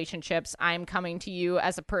better at relationships. I'm coming to you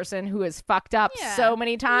as a person who has fucked up Yeah. so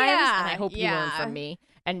many times. Yeah, And I hope you learn yeah. from me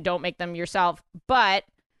and don't make them yourself. But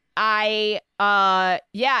and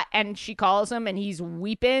she calls him and he's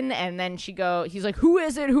weeping. And then he's like, who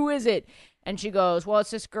is it? Who is it? And she goes, well,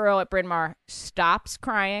 it's this girl at Bryn Mawr. Stops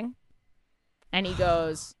crying. And he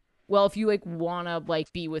goes, well, if you like want to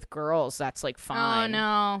like be with girls, that's like Oh, fine.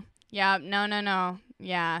 no. Yeah. No.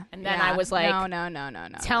 Yeah. And then yeah. I was like, no.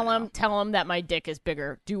 Tell no. him that my dick is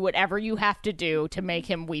bigger. Do whatever you have to do to make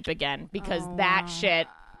him weep again, because that shit,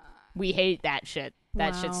 we hate that shit.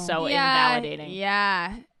 That shit's Wow. so Yeah, invalidating.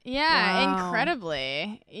 Yeah. Wow.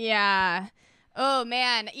 Incredibly. Yeah. Oh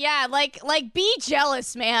man. Yeah, like be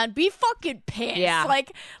jealous, man. Be fucking pissed. Yeah.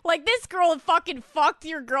 Like this girl fucking fucked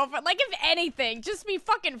your girlfriend. Like if anything, just be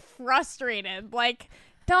fucking frustrated. Like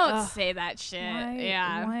don't Ugh. say that shit. Why,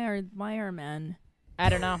 Yeah. why are men? I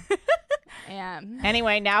don't know. Yeah.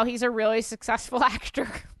 Anyway, now he's a really successful actor.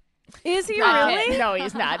 Is he Brad really? Pitt. No,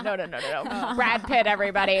 he's not. No. Brad Pitt,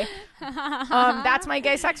 everybody. That's my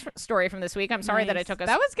gay sex story from this week. I'm sorry that it Nice. took us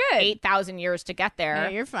That was good. 8,000 years to get there. Yeah,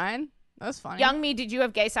 you're fine. That was funny. Young me, did you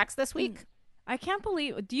have gay sex this week? I can't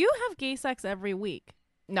believe. Do you have gay sex every week?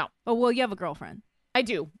 No. Oh well, you have a girlfriend. I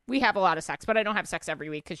do. We have a lot of sex, but I don't have sex every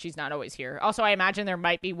week because she's not always here. Also, I imagine there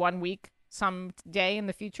might be one week some day in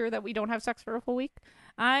the future that we don't have sex for a full week.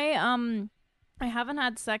 I haven't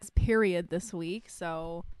had sex period this week,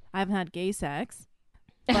 so I haven't had gay sex.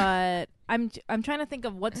 But I'm trying to think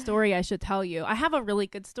of what story I should tell you. I have a really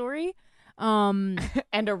good story. And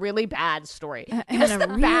a really bad story. And a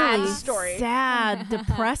really bad story. sad,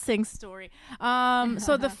 depressing story.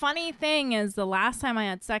 So the funny thing is, the last time I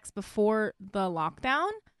had sex before the lockdown,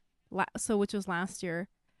 which was last year,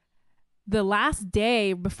 the last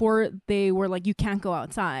day before they were like, you can't go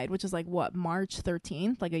outside, which is like what, March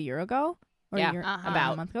 13th, like a year ago, or Yeah, a year,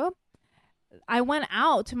 about a month ago. I went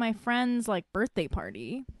out to my friend's like birthday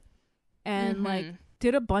party and like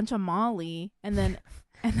did a bunch of Molly, and then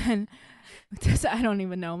just, I don't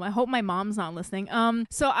even know. I hope my mom's not listening.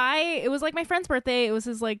 So it was like my friend's birthday. It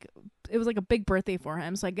was like a big birthday for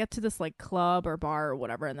him. So I get to this like club or bar or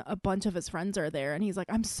whatever, and a bunch of his friends are there, and he's like,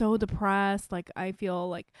 I'm so depressed. Like, I feel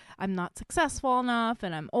like I'm not successful enough,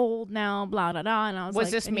 and I'm old now, blah, blah, blah. And I was like,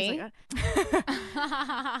 this me? Like,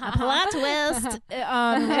 a plot twist.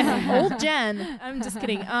 Old Jen. I'm just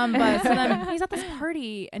kidding. But so then he's at this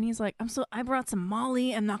party, and he's like, I brought some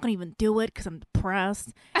Molly. I'm not going to even do it because I'm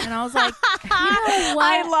depressed. And I was like, you know what?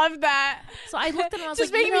 I love that. So I looked at him, and I was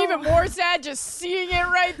Just like, making me even more sad just seeing it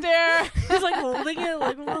right there. He's like holding it,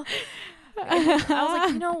 like, well. I was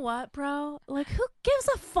like, you know what, bro? Like, who gives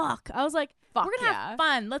a fuck? I was like, Fuck we're gonna yeah. have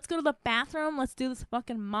fun. Let's go to the bathroom. Let's do this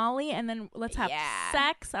fucking Molly, and then let's have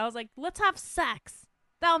sex. I was like, let's have sex.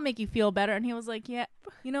 That'll make you feel better. And he was like, yeah,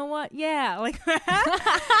 you know what? Yeah, like.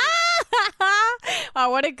 Oh,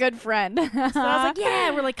 what a good friend. So I was like,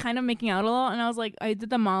 yeah, we're like kind of making out a little, and I was like, I did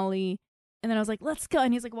the Molly. And then I was like, let's go.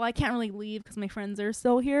 And he's like, well, I can't really leave because my friends are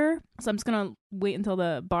still here. So I'm just going to wait until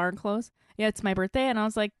the bar closes. Yeah, it's my birthday. And I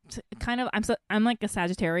was like, I'm like a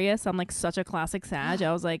Sagittarius. I'm like such a classic Sag.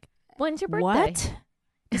 I was like, When's your birthday? what?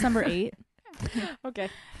 December 8th. Okay.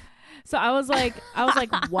 So I was like,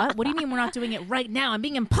 what? What do you mean we're not doing it right now? I'm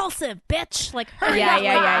being impulsive, bitch. Like, hurry Yeah, up.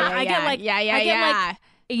 yeah, Like, yeah, yeah, I get like, yeah, yeah, I get yeah.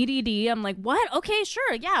 like ADD. I'm like, what? Okay,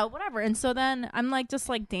 sure. Yeah, whatever. And so then I'm like just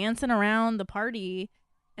like dancing around the party.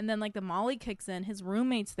 And then like the Molly kicks in, his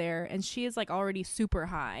roommate's there, and she is like already super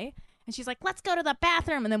high. And she's like, let's go to the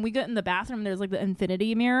bathroom. And then we get in the bathroom, there's like the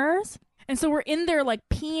infinity mirrors. And so we're in there like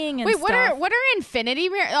peeing and Wait, stuff. what are infinity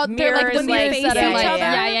mirrors? Oh, they're Mirrors, like the like, mirrors that face are each like, other.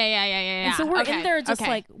 yeah. And so we're Okay, in there just okay.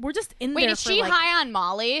 like, we're just in Wait, there is for, she like, high on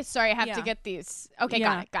Molly? Sorry, I have to Yeah. get these. Okay,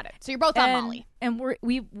 Yeah. got it. So you're both on Molly. And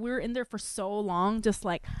we're in there for so long, just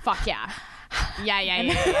like, Fuck yeah. Yeah.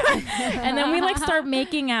 and then we like start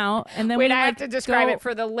making out, and then Wait, we I like have to describe go- it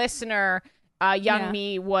for the listener. Young Yeah.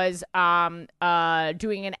 me was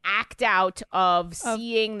doing an act out of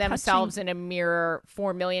seeing themselves in a mirror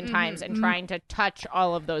 4 million times and trying to touch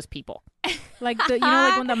all of those people. like the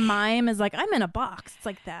like when the mime is like, I'm in a box. It's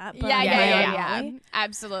like that. But I'm Yeah. Molly.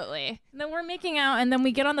 Absolutely. And then we're making out, and then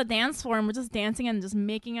we get on the dance floor, and we're just dancing and just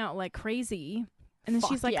making out like crazy. And then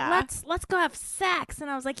she's like, yeah. let's go have sex.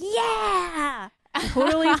 And I was like, yeah.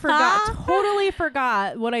 Totally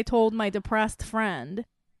forgot what I told my depressed friend.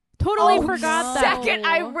 Totally forgot that. Second,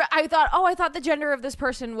 I thought the gender of this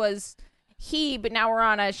person was he, but now we're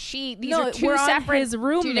on a she. These No, are two we're on separate. his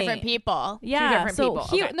roommate. Two different people. Yeah, different so people.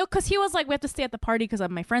 he Okay. no, because he was like, we have to stay at the party because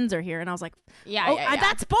my friends are here, and I was like, Yeah,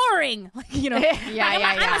 that's boring. Like, you know, Yeah.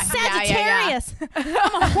 I'm a Sagittarius. I'm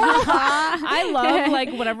a horrible. I love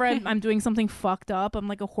like whenever I'm doing something fucked up, I'm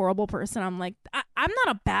like a horrible person. I'm like, I'm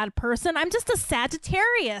not a bad person. I'm just a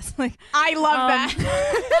Sagittarius. Like, I love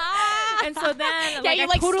that. and so then Yeah, you I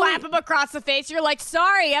like totally, slap him across the face. You're like,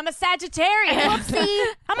 sorry, I'm a Sagittarius. Whoopsie,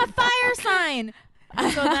 I'm a fire sign.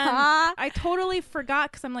 And so then I totally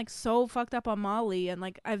forgot because I'm like so fucked up on Molly, and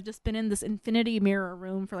like I've just been in this infinity mirror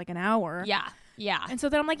room for like an hour. Yeah. And so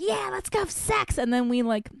then I'm like, yeah, let's go have sex. And then we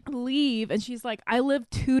like leave, and she's like, I live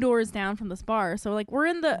 2 doors down from this bar. So like we're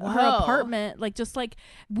in her Whoa. apartment, like just like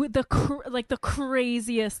with the the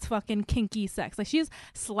craziest fucking kinky sex. Like she's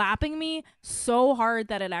slapping me so hard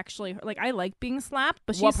that it actually like I like being slapped,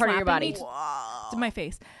 but she's What part of your slapping body? me to my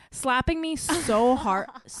face, slapping me so hard,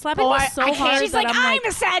 slapping me so I can't. hard She's that like, I'm I'm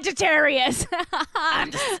a Sagittarius.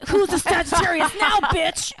 who's a Sagittarius now,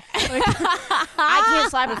 bitch? Like, I can't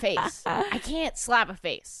slap a face. I can't slap a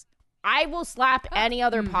face. I will slap any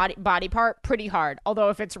other body part pretty hard. Although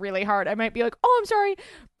if it's really hard, I might be like, "Oh, I'm sorry."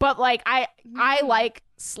 But like I like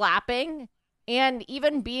slapping and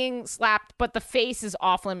even being slapped, but the face is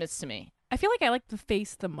off limits to me. I feel like I like the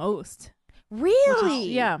face the most. Really?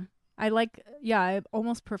 Yeah. I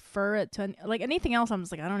almost prefer it to like anything else. I'm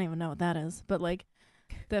just like, I don't even know what that is. But like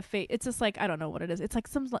the face, it's just like, I don't know what it is. It's like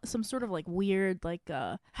some sort of like weird, like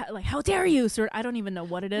how dare you sort. I don't even know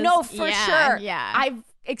what it is. No, for sure. Yeah. I've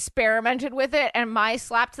experimented with it, and my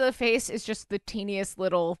slap to the face is just the teeniest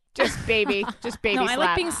little, just baby no, slap. I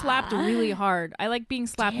like being slapped really hard. I like being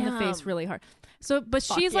slapped in the face Damn. really hard. So, but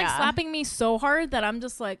she's like yeah. slapping me so hard that I'm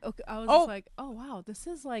just like, okay, I was just like, oh wow, this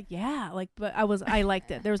is like, yeah, like, but I liked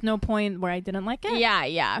it. There was no point where I didn't like it.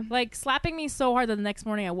 Yeah. Like slapping me so hard that the next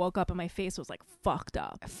morning I woke up and my face was like fucked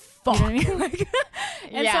up. Fuck. You know what I mean? Like,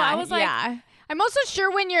 and so I was like, yeah. I'm also sure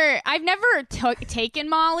when I've never taken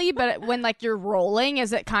Molly, but when like you're rolling,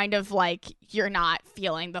 is it kind of like you're not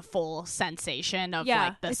feeling the full sensation of Yeah,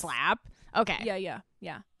 like the it's- slap? Okay.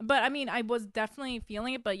 Yeah. But I mean, I was definitely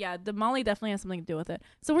feeling it. But yeah, the Molly definitely has something to do with it.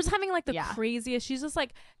 So we're just having like the Yeah. craziest. She's just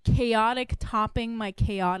like chaotic topping my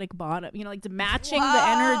chaotic bottom. You know, like matching the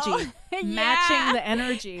Whoa. energy, matching the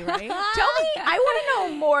energy, right? Tell me, I want to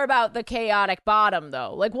know more about the chaotic bottom,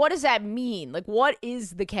 though. Like, what does that mean? Like, what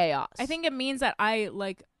is the chaos? I think it means that I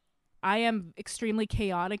am extremely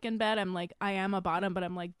chaotic in bed. I am a bottom, but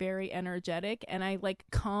I'm like very energetic, and I like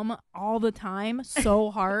come all the time so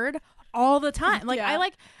hard. All the time. Like, Yeah.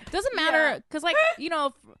 it doesn't matter. Because, like, you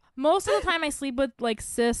know, most of the time I sleep with, like,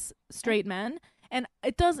 cis straight men. And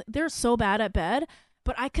they're so bad at bed.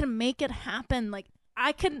 But I can make it happen. Like,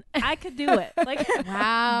 I could do it. Like,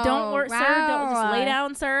 Wow. don't worry, sir. Don't just lay Wow.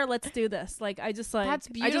 down, sir. Let's do this. Like, I just, like, That's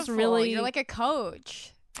beautiful. I just really, You're like a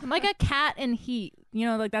coach. I'm like a cat in heat. You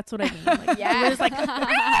know, like, that's what I mean. Like, Yeah. you're just like,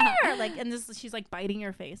 "Arr!" Like, and she's, like, biting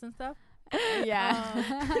your face and stuff.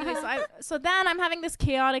 Anyway, so then I'm having this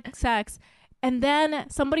chaotic sex, and then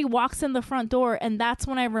somebody walks in the front door, and that's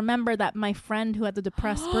when I remember that my friend who had the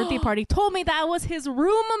depressed birthday party told me that was his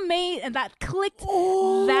roommate, and that clicked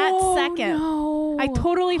that second. No. I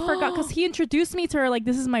totally forgot because he introduced me to her like,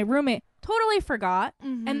 this is my roommate. Totally forgot.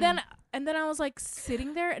 And then I was like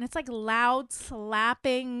sitting there, and it's like loud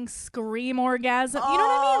slapping scream orgasm. You know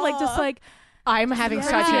what I mean? Like, just like I'm having Yeah.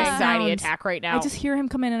 such an anxiety Sounds. attack right now. I just hear him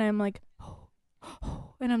come in, and I'm like,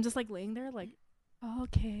 and I'm just like laying there like,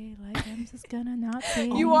 okay, like I'm just gonna not say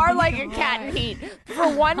You are like a anything. cat in heat. For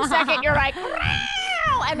 1 second, you're like,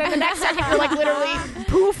 "Meow," and then the next second, you're like literally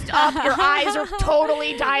poofed up. Your eyes are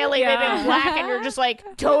totally dilated and black, and you're just like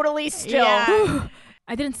totally still. Yeah.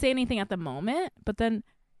 I didn't say anything at the moment, but then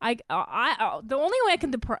I the only way I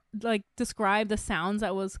can describe the sounds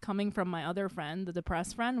that was coming from my other friend, the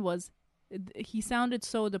depressed friend, was he sounded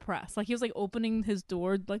so depressed. Like he was like opening his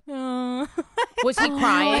door, like Was he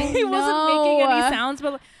crying? he wasn't making no. any sounds,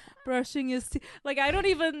 but like, brushing his teeth. Like I don't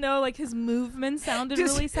even know. Like his movement sounded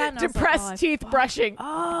Just really sad. And I was like, depressed oh, I teeth fucked brushing.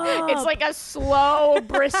 up. It's like a slow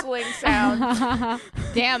bristling sound.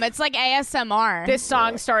 Damn, it's like ASMR. This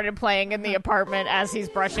song started playing in the apartment as he's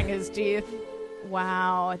brushing his teeth.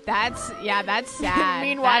 Wow, that's sad.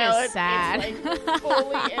 Meanwhile, that is sad. it's like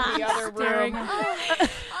fully in the other Staring. room.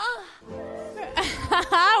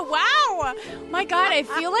 Wow, my God, I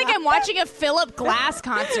feel like I'm watching a Philip Glass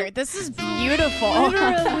concert. This is beautiful.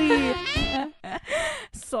 Literally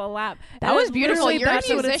slap. That was beautiful. Literally, You're a that's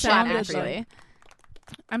what it musician, sounded actually. like.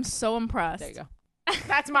 I'm so impressed. There you go.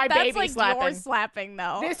 That's my That's baby like slapping. your slapping,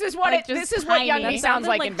 though. This is what Like, this just is what young tiny. me sounds That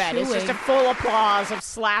like sounded in like bed. It's just a chewing. full applause of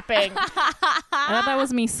slapping. I thought that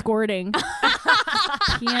was me squirting.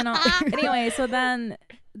 Piano. Anyway, so then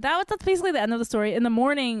that's basically the end of the story. In the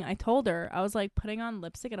morning, I told her, I was like putting on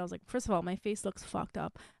lipstick, and I was like, first of all, my face looks fucked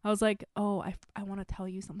up. I was like, oh, I want to tell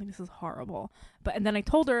you something. This is horrible. And then I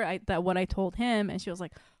told her that what I told him, and she was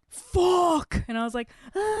like, fuck. And I was like,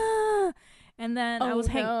 ah. And then I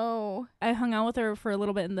hung out with her for a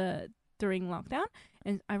little bit during lockdown,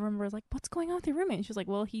 and I remember I was like, what's going on with your roommate? And she was like,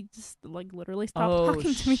 well, he just like literally stopped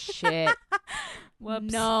talking to me. shit.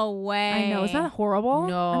 Whoops. No way. I know. Is that horrible?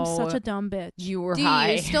 No. I'm such a dumb bitch. You were Do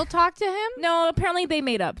high. you still talk to him? No, apparently they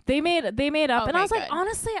made up. They made up, and Okay, I was like, good.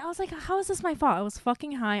 honestly, how is this my fault? I was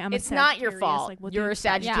fucking high. I'm. It's a not your Sagittarius. fault. Like, what do You're you a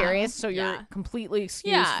expect? Sagittarius, so Yeah. you're completely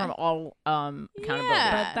excused Yeah. from all accountability.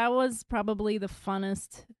 Yeah. But that was probably the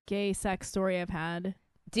funnest gay sex story I've had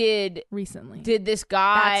Did recently. this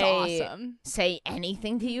guy That's awesome. say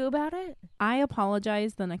anything to you about it? I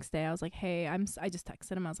apologized the next day. I was like, hey, I just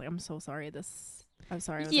texted him. I was like, I'm so sorry. I'm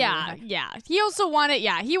sorry. I was Yeah, really high. yeah. He also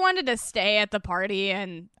he wanted to stay at the party,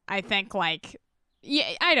 and I think like,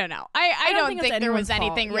 yeah, I don't know. I don't think it's there was anyone's fault,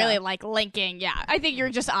 anything really like linking. Yeah, I think you're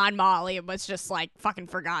just on Molly and was just like fucking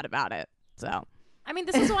forgot about it. So I mean,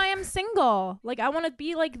 this is why I'm single. Like, I want to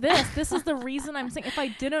be like this. This is the reason I'm single. If I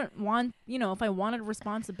didn't want, if I wanted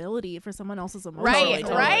responsibility for someone else's emotions, Totally,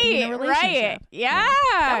 totally. I'd be in a relationship. Yeah,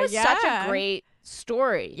 That was yeah. such a great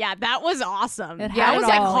story. Yeah, that was awesome. It That had was it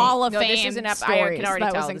like all. Hall of No, this Fame is an I stories. can already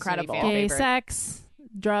that tell was this is gonna be incredible. fan Gay favorite. sex,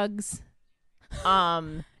 drugs.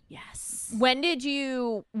 Yes. When did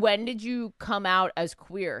you come out as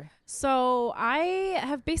queer? So I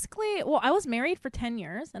have I was married for 10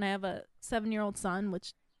 years, and I have a 7-year-old son,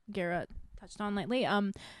 which Garrett touched on lately.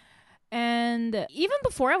 And even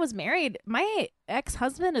before I was married, my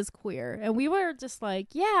ex-husband is queer, and we were just like,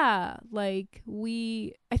 yeah, like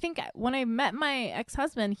I think when I met my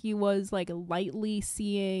ex-husband, he was like lightly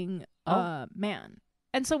seeing a man.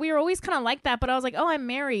 and so we were always kind of like that, but I was like, oh, I'm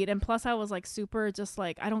married. And plus I was like super just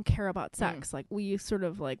like, I don't care about sex. Like we sort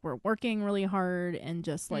of like were working really hard and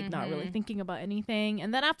just like not really thinking about anything.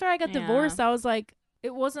 And then after I got divorced, I was like,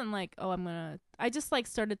 it wasn't like, oh, I just like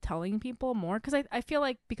started telling people more because I feel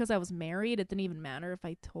like because I was married, it didn't even matter if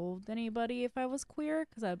I told anybody if I was queer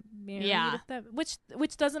because I'm married. Yeah.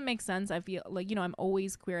 Which doesn't make sense. I feel like, you know, I'm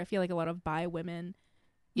always queer. I feel like a lot of bi women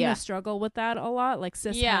you know, struggle with that a lot, like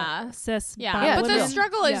cis cis but women. the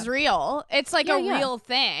struggle is real. It's like a real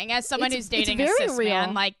thing. As someone who's dating a cis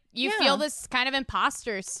man, like you feel this kind of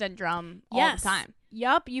imposter syndrome all the time.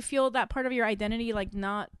 Yup, you feel that part of your identity like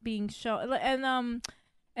not being shown,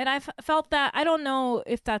 and I felt that. I don't know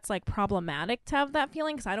if that's like problematic to have that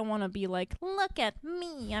feeling because I don't want to be like, look at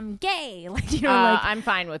me, I'm gay, like, you know, like I'm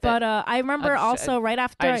fine with but, it. But I remember also right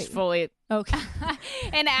after I just fully okay.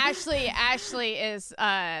 And Ashley is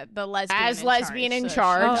the lesbian as in lesbian charge, in so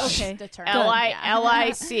charge. she'll okay. determine.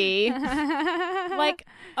 LIC. like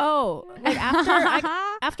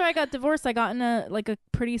after I got divorced, I got in a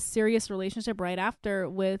pretty serious relationship right after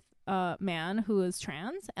with a man who is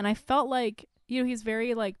trans, and I felt like, you know, he's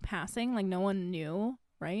very like passing, like no one knew,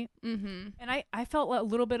 right? Mm-hmm. And I felt a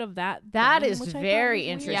little bit of that. That then, is which I thought very was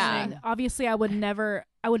weird. interesting. Yeah. And obviously, I would never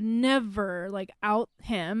like out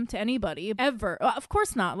him to anybody ever. Of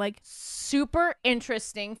course not. Like Super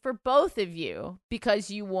interesting for both of you because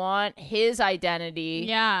you want his identity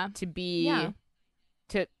to be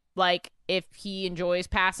to like if he enjoys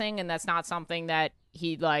passing and that's not something that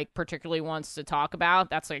he like particularly wants to talk about,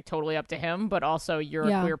 that's like totally up to him, but also you're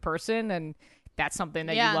a queer person and that's something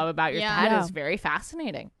that you love about your dad is very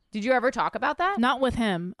fascinating. Did you ever talk about that? Not with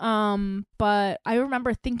him. But I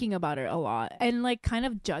remember thinking about it a lot and like kind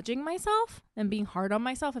of judging myself and being hard on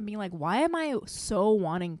myself and being like, why am I so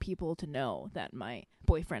wanting people to know that my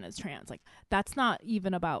boyfriend is trans? Like, that's not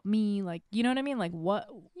even about me. Like, you know what I mean? Like, what?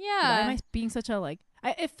 Yeah. Why am I being such a like?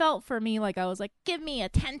 It felt for me like I was like, give me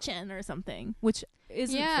attention or something, which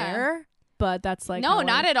isn't fair. But that's like no,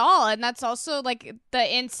 not at all, and that's also like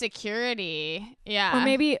the insecurity. Yeah, or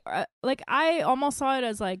maybe like I almost saw it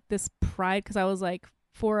as like this pride because I was like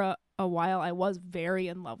for a while I was very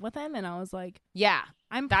in love with him, and I was like,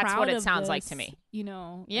 I'm that's proud what it of sounds this, like to me. You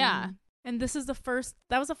know, and this is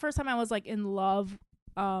that was the first time I was like in love,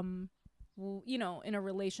 you know, in a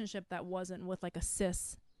relationship that wasn't with like a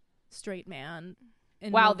cis straight man.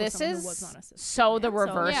 Wow, this is so the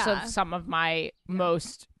reverse of some of my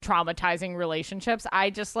most traumatizing relationships. I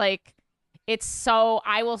just like, it's so,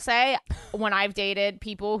 I will say, when I've dated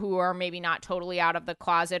people who are maybe not totally out of the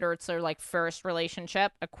closet or it's their like first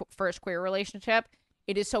relationship, first queer relationship,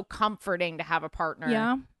 it is so comforting to have a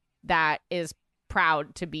partner that is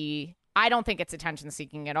proud to be, I don't think it's attention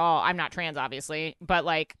seeking at all. I'm not trans, obviously, but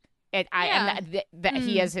like, and that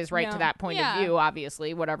he has his right to that point of view,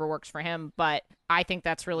 obviously, whatever works for him. But I think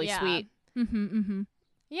that's really sweet.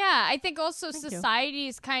 Yeah, I think also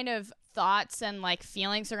society's kind of thoughts and like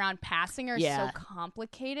feelings around passing are so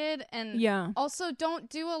complicated, and also don't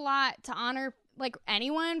do a lot to honor like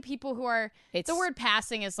anyone. People who are the word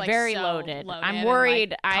passing is like very so loaded. I'm and,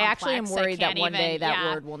 worried. like, I actually am complex. worried that one day that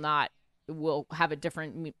yeah. word will have a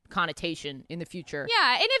different connotation in the future.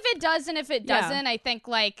 Yeah, and if it does and if it doesn't, I think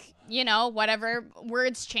like, you know, whatever,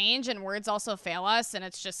 words change and words also fail us and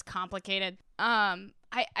it's just complicated. I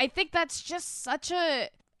think that's just such a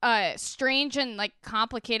strange and like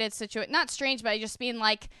complicated situation. Not strange, but I just mean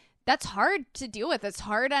like that's hard to deal with. It's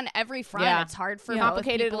hard on every front. Yeah. It's hard for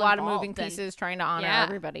complicated, both a lot of involved, moving pieces trying to honor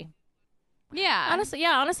everybody. Yeah. Honestly,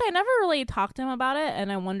 I never really talked to him about it,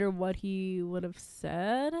 and I wonder what he would have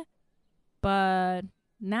said. But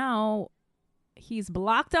now he's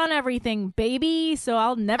blocked on everything, baby, so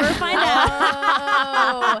I'll never find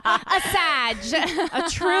out. A Sag. A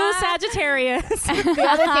true Sagittarius. The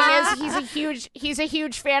other thing is he's a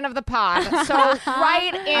huge fan of the pod. So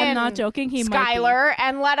write in, I'm not joking, he Skylar,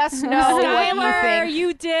 and let us know what you Skylar, think.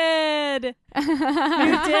 you did.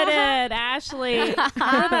 You did it, Ashley.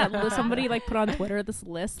 Remember that somebody like put on Twitter this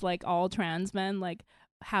list, like all trans men like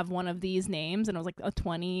have one of these names, and it was like a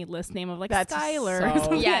 20 list name of like That's Skylar.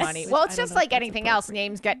 So Yes. funny. Well, it's just like anything else.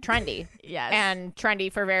 Names get trendy. Yes. And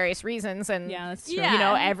trendy for various reasons. And Yeah, that's true. Yeah. you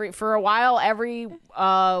know, for a while, every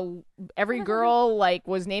girl like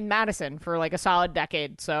was named Madison for like a solid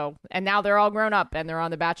decade. So, and now they're all grown up and they're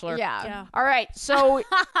on The Bachelor. Yeah. All right. So,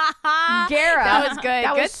 Gara, that was good.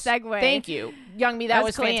 That Good was, segue. Thank you, Youngmi. That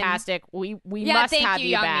was clean. fantastic. We Yeah, must thank have you,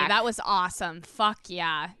 you Youngmi. back. That was awesome. Fuck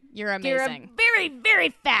yeah. You're amazing. Gara,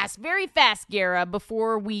 very fast, Gara.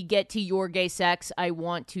 Before we get to your gay sex, I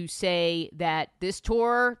want to say that this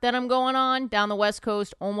tour that I'm going on down the West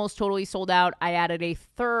Coast almost totally sold out. I added a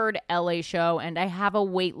third LA show, and I have a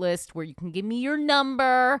wait list where you can give me your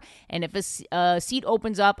number. And if a seat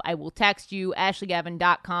opens up, I will text you,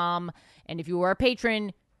 ashleygavin.com. And if you are a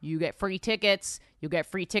patron, you get free tickets. You'll get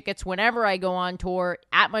free tickets whenever I go on tour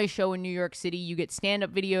at my show in New York City. You get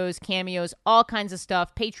stand-up videos, cameos, all kinds of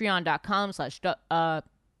stuff.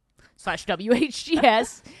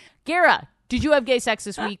 Patreon.com/WHGS. Gara, did you have gay sex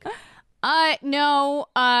this week? No,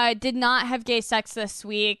 did not have gay sex this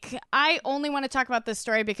week. I only want to talk about this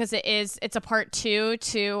story because it's a part 2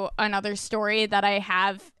 to another story that I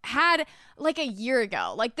have had like a year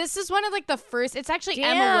ago. Like this is one of like the first, it's actually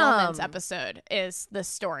Emma Willman's episode is the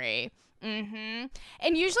story. And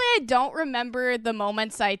usually I don't remember the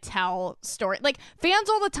moments I tell story. Like fans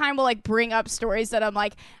all the time will like bring up stories that I'm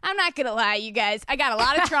like, I'm not gonna lie, you guys, I got a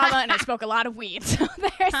lot of trauma and I smoke a lot of weed. So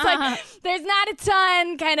there's not a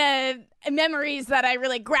ton kind of memories that I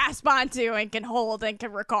really grasp onto and can hold and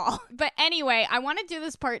can recall. But anyway, I want to do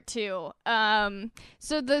this part 2.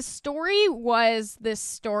 So the story was this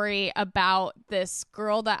story about this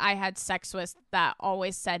girl that I had sex with that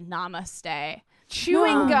always said namaste.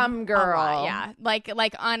 Chewing gum girl. Yeah, like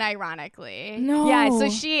unironically. No. Yeah, so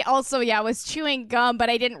she also was chewing gum, but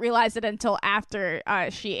I didn't realize it until after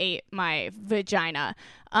she ate my vagina,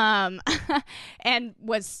 and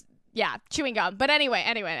was chewing gum. But anyway.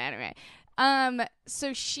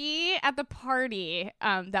 So she at the party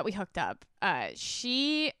that we hooked up,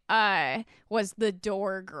 she was the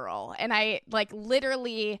door girl, and I like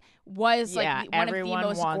literally was like one of the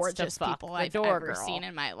most gorgeous people I've ever seen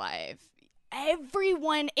in my life.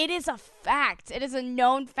 Everyone, it is a fact. It is a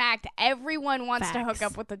known fact. Everyone wants to hook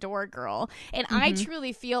up with the door girl. And I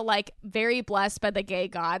truly feel like very blessed by the gay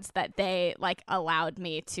gods that they like allowed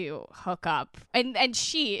me to hook up. And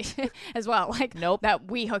she as well. Like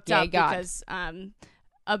that we hooked up because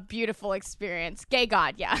a beautiful experience. Gay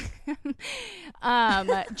god, yeah.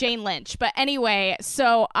 Jane Lynch. But anyway,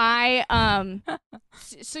 so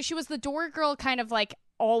so she was the door girl kind of like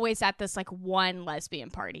always at this like one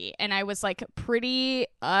lesbian party, and I was like pretty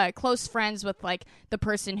close friends with like the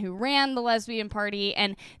person who ran the lesbian party,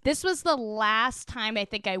 and this was the last time I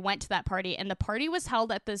think I went to that party, and the party was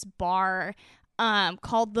held at this bar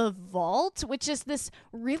called The Vault, which is this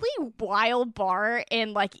really wild bar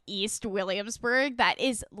in like East Williamsburg that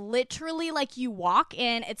is literally like you walk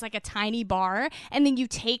in, it's like a tiny bar, and then you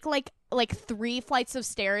take like 3 flights of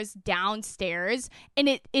stairs downstairs, and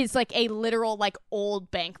it is like a literal like old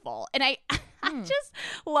bank vault. And I just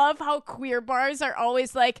love how queer bars are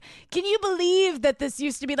always like, can you believe that this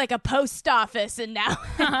used to be like a post office and now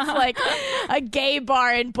it's like a gay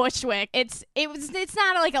bar in Bushwick? It's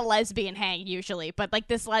not like a lesbian hang usually, but like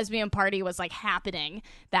this lesbian party was like happening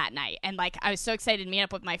that night, and like I was so excited to meet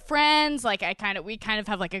up with my friends. Like we kind of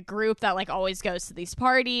have like a group that like always goes to these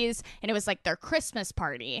parties, and it was like their Christmas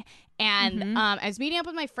party. And I was meeting up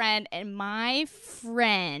with my friend, and my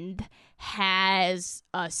friend has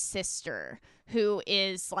a sister who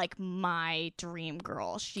is like my dream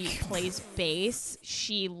girl. She plays bass.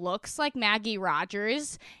 She looks like Maggie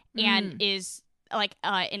Rogers and is like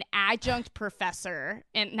an adjunct professor.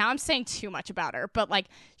 And now I'm saying too much about her, but like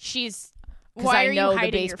she's... Why are you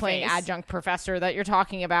hiding the bass your playing face? adjunct professor that you're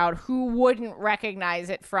talking about. Who wouldn't recognize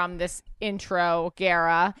it from this intro,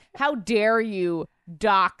 Gara? How dare you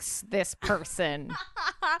dox this person? No,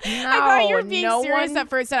 I thought you were being serious at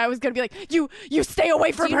first, and I was going to be like, you stay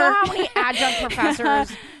away from her. Do you know how many adjunct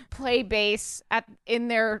professors play bass in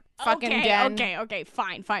their fucking den? Okay,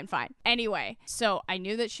 fine. Anyway, so I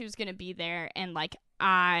knew that she was going to be there, and like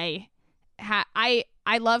I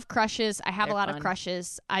love crushes. I have a lot of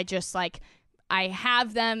crushes. I just like... I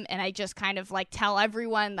have them, and I just kind of like tell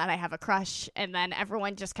everyone that I have a crush, and then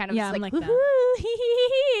everyone just kind of is like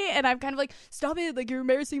and I'm kind of like, stop it, like you're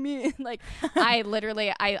embarrassing me. Like I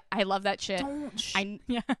literally I love that shit.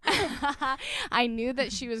 I knew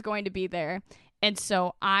that she was going to be there, and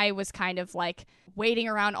so I was kind of like waiting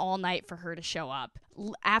around all night for her to show up.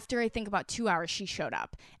 After I think about 2 hours, she showed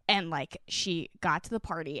up, and like she got to the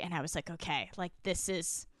party, and I was like, okay, like this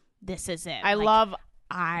is it. I love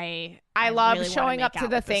really showing up to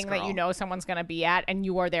the thing that you know someone's going to be at, and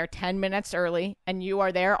you are there 10 minutes early, and you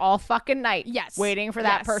are there all fucking night waiting for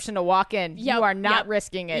that person to walk in. You are not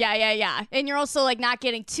risking it. Yeah. And you're also like not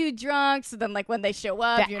getting too drunk, so then like when they show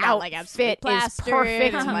up, you're not like absolutely plastered. Is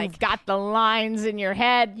perfect. And, like, You've got the lines in your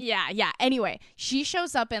head. Yeah. Anyway, she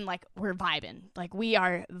shows up, and like we're vibing. Like we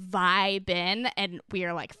are vibing, and we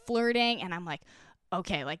are like flirting, and I'm like,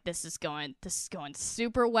 okay, like this is going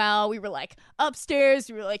super well. We were like upstairs,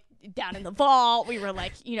 we were like down in the vault, we were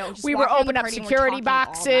like, just We were walking around the opening up party and we're security talking all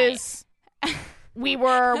boxes. night. We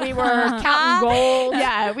were counting gold.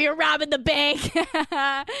 Yeah, we were robbing the bank.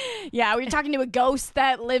 Yeah, we were talking to a ghost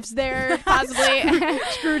that lives there, possibly.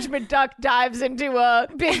 Scrooge McDuck dives into a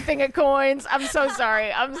big thing of coins. I'm so sorry.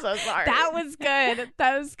 That was good.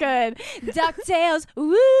 DuckTales.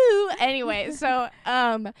 Woo. Anyway, so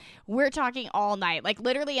we're talking all night. Like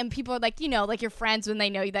literally, and people are like, like your friends when they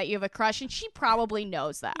know that you have a crush, and she probably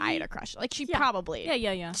knows that I had a crush. Like she probably.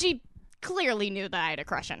 Yeah. She clearly knew that I had a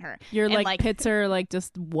crush on her. Your and, pits are like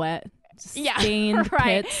just wet. Yeah, stained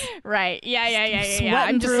right, pits. right. Yeah. Sweating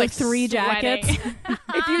I'm just through like 3 sweating. jackets.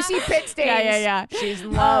 If you see pit stains, yeah. she's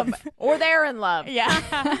in love, or they're in love.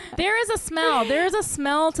 Yeah. There is a smell. There is a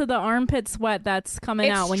smell to the armpit sweat that's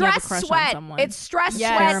coming out when you have a crush sweat. on someone. It's stress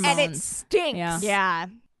Yes. sweat, and it Pheromones. stinks. Yeah. Yeah.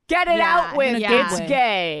 Get it Yeah, out with in a good it's way.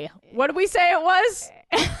 gay. What did we say it was?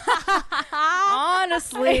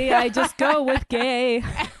 Honestly, I just go with gay.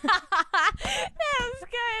 That was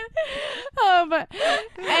good.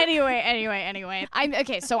 Anyway. I'm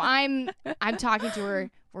talking to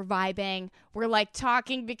her. We're vibing. We're like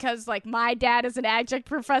talking because like my dad is an adjunct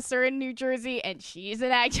professor in New Jersey and she's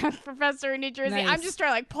an adjunct professor in New Jersey. Nice. I'm just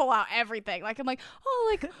trying to like pull out everything. Like I'm like, oh,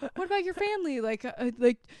 like what about your family? Like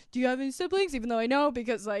do you have any siblings? Even though I know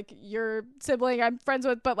because like your sibling I'm friends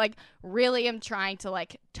with, but like really am trying to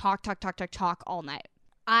like talk all night.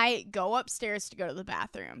 I go upstairs to go to the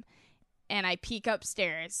bathroom and I peek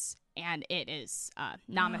upstairs and it is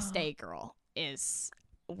Namaste Girl is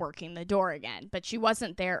working the door again, but she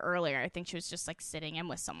wasn't there earlier. I think she was just like sitting in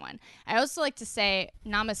with someone. I also like to say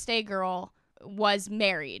Namaste Girl was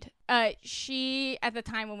married. She at the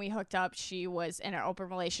time when we hooked up, she was in an open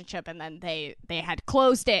relationship and then they had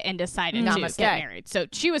closed it and decided to Namaste. get married. So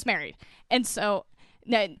she was married. And so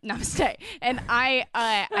namaste. And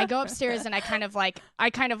I go upstairs and I kind of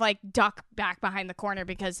like duck back behind the corner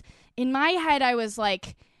because in my head I was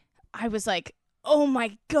like, oh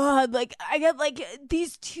my god, like I got like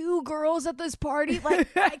these 2 girls at this party, like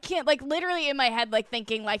I can't, like literally in my head like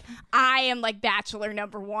thinking like I am like bachelor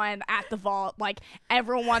number 1 at the vault, like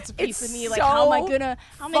everyone wants a piece of me, like how am I gonna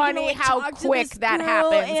funny like, how talk to quick this that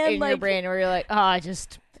girl happens and, in like, your brain where you're like,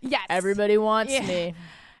 yes, everybody wants Yeah. me.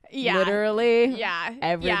 yeah. Literally. Yeah,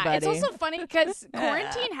 Everybody. Yeah. It's also funny because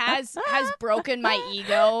quarantine has broken my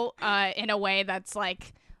ego in a way that's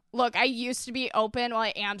like, look, I used to be open, well, I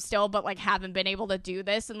am still, but like haven't been able to do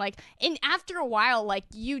this, and after a while, like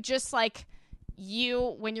you just like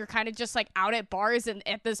when you're kind of just like out at bars and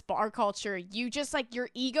at this bar culture, you just like your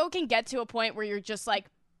ego can get to a point where you're just like,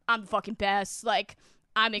 I'm the fucking best, like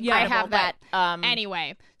I'm incredible. I have but that.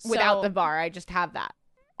 Anyway, Without so, the bar, I just have that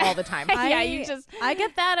all the time. I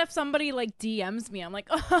get that if somebody like DMs me. I'm like,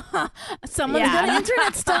 oh, someone's Yeah. got an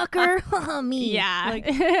internet stalker. Me. Yeah.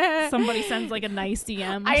 Like somebody sends like a nice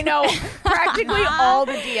DM. I know. Practically all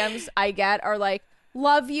the DMs I get are like,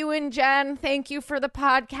 love you and Jen. Thank you for the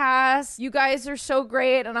podcast. You guys are so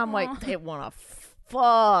great. And I'm like, they want to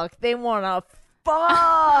fuck. They want to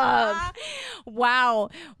fuck. Wow.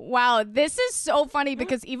 This is so funny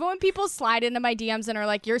because even when people slide into my DMs and are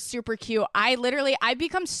like, you're super cute, I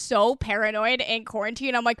become so paranoid in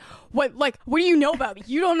quarantine. I'm like, what do you know about me?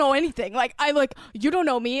 You don't know anything. Like, you don't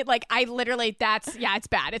know me. Like, I literally, it's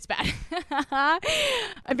bad. It's bad.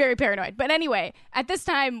 I'm very paranoid. But anyway, at this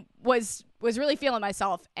time was really feeling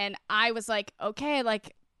myself. And I was like, okay,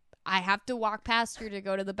 like, I have to walk past her to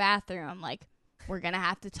go to the bathroom. Like, we're gonna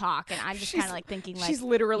have to talk, and I'm just kind of like thinking like she's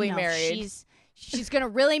literally married. She's gonna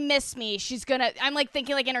really miss me. I'm like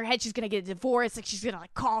thinking like in her head she's gonna get a divorce. Like she's gonna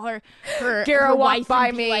like call her Gara her walked wife by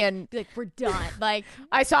and be me like, and we're done. Like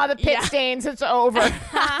I saw the pit stains. It's over.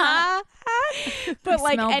 but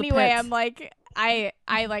like smelled the anyway, pits. I'm like I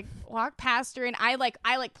like walk past her and I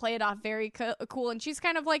like play it off very cool, and she's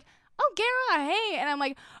kind of like, oh Gara, hey, and I'm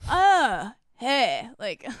like, hey,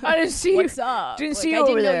 like I didn't see what's you. up? Didn't Like, see you I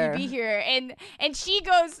didn't over know there. you'd be here. And she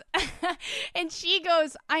goes,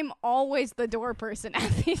 I'm always the door person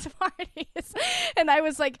at these parties. And I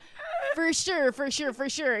was like, for sure.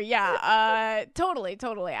 Yeah, totally.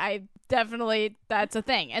 I definitely, that's a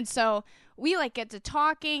thing. And so we like get to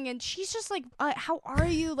talking and she's just like, how are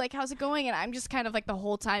you? Like, how's it going? And I'm just kind of like the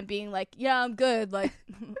whole time being like, yeah, I'm good. Like,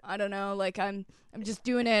 I don't know. Like, I'm just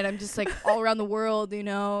doing it. I'm just like all around the world, you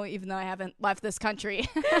know, even though I haven't left this country.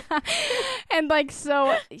 And like,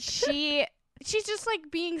 so she's just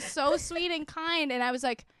like being so sweet and kind. And I was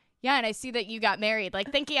like, yeah, and I see that you got married,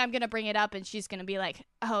 like thinking I'm going to bring it up and she's going to be like,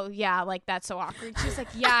 oh yeah, like that's so awkward. She's like,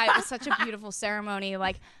 yeah, it was such a beautiful ceremony.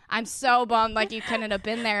 Like, I'm so bummed like you couldn't have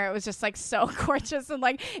been there. It was just like so gorgeous. And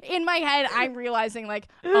like in my head, I'm realizing like,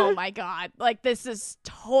 oh my God, like this is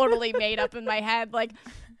totally made up in my head. Like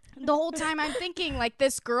the whole time I'm thinking like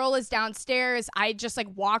this girl is downstairs. I just like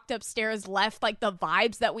walked upstairs, left like the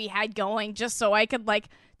vibes that we had going just so I could like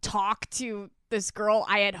talk to this girl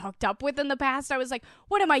I had hooked up with in the past. I was like,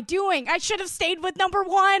 what am I doing? I should have stayed with number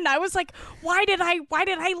one. I was like, why did I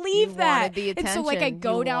leave You that? wanted the attention. And so like I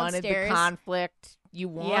go you downstairs. Wanted the conflict. You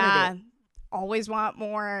wanted it. Always want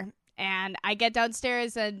more. And I get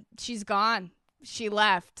downstairs and she's gone. She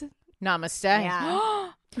left. Namaste.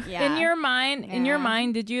 Yeah. Yeah. In your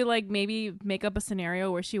mind, did you like maybe make up a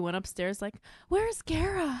scenario where she went upstairs like, "Where's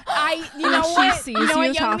Gara?" You know she what? sees you know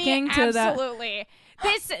you what, Young Me? talking to that- Absolutely.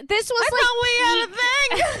 This was like we had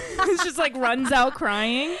a thing. Just like runs out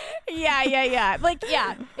crying. Yeah. Like,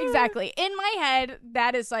 yeah, exactly. In my head,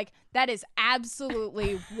 that is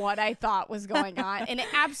absolutely what I thought was going on. And it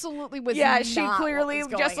absolutely was Yeah, she not clearly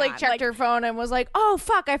what was just going like on. checked her phone and was like, "Oh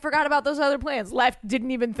fuck, I forgot about those other plans." Left, didn't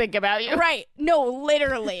even think about you. Right. No,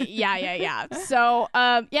 literally. Yeah. So,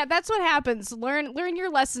 yeah, that's what happens. Learn your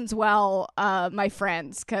lessons well, my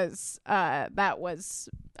friends, because that was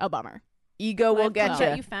a bummer. Ego will Life get comes you.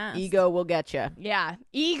 at you fast. Ego will get you. Yeah,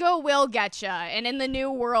 ego will get ya, and in the new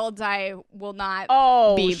world, I will not.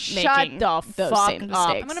 Oh, be shut making the those fuck same up.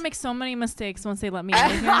 mistakes. I'm gonna make so many mistakes once they let me out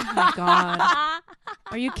of here. Oh my God.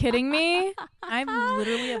 Are you kidding me? I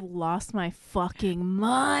literally have lost my fucking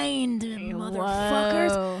mind,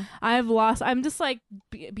 motherfuckers. I'm just like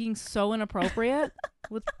being so inappropriate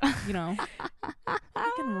with, fucking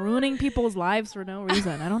ruining people's lives for no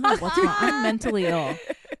reason. I don't know what's wrong. I'm mentally ill.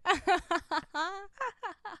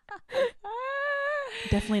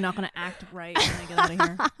 Definitely not gonna act right when I get out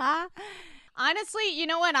of here. Honestly, you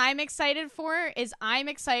know what I'm excited for is I'm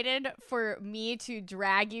excited for me to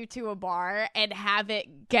drag you to a bar and have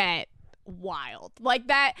it get wild like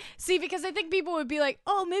that. See, because I think people would be like,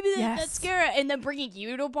 oh, maybe that's scary, and then bringing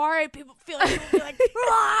you to a bar and people feel like people be like,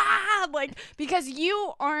 "Ah!" Like, because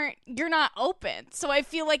you're not open. So I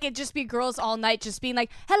feel like it'd just be girls all night just being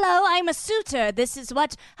like, hello, I'm a suitor, this is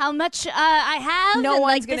how much I have, No and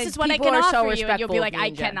one's like gonna. this is what I people can are so offer you, respectful and you'll be like, of me I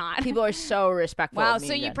and Jen. cannot. People are so respectful. Wow, of me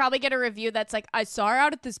so and you Jen. probably get a review that's like, I saw her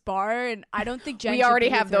out at this bar and I don't think Jen We should already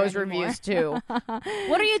be have with her those anymore. reviews too.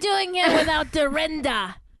 What are you doing here without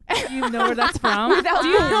Dorinda? Do you know where that's from? Without Do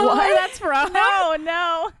you know what? where that's from?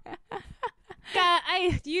 No. God,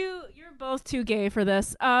 you're both too gay for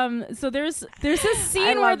this. So there's this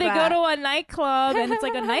scene love where they that. go to a nightclub and it's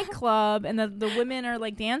like a nightclub and the women are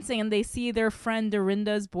like dancing and they see their friend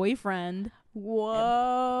Dorinda's boyfriend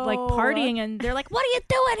Whoa. like partying and they're like, "What are you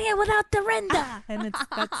doing here without Dorinda?" And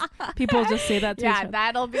that's people just say that to each Yeah, other.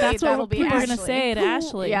 that'll be That's that'll what be people are Ashley. gonna say to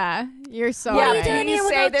Ashley. Yeah, you're so Yeah, are you right. doing please here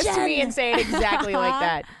say without this to me Jen? and say it exactly like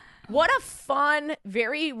that. What a fun,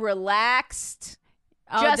 very relaxed.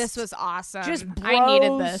 Oh, Just- this was awesome. just bros, I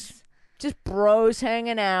needed this. Just bros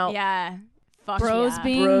hanging out. Yeah. Fuck Bros yeah.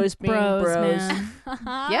 being Bros being bros, bros. man.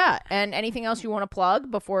 Yeah. And anything else you want to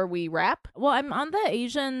plug before we wrap? Well, I'm on the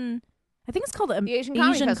Asian. I think it's called the Asian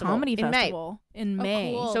Comedy Festival Comedy in May. Festival in Oh,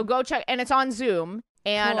 May. cool. So go check, and it's on Zoom.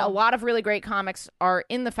 And Cool. a lot of really great comics are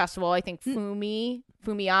in the festival. I think Fumi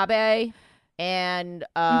Abe, and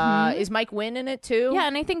is Mike Wynn in it too? Yeah,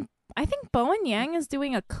 and I think Bowen Yang is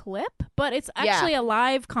doing a clip, but it's actually a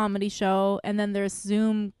live comedy show, and then there's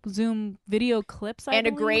Zoom video clips. I and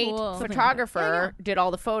a believe. great Cool. Something like that. photographer did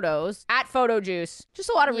all the photos at Photo Juice. Just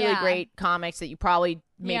a lot of really Yeah. great comics that you probably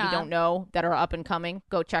maybe Yeah. don't know that are up and coming.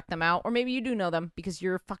 Go check them out, or maybe you do know them because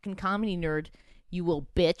you're a fucking comedy nerd. You will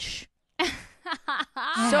bitch.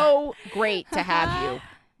 So great to have you.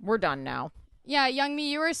 We're done now. Yeah, Young Me,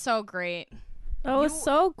 you were so great. Oh, it's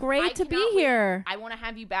so I great to be cannot wait. here. I want to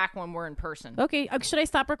have you back when we're in person. Okay, should I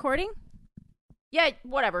stop recording? Yeah,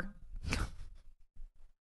 whatever.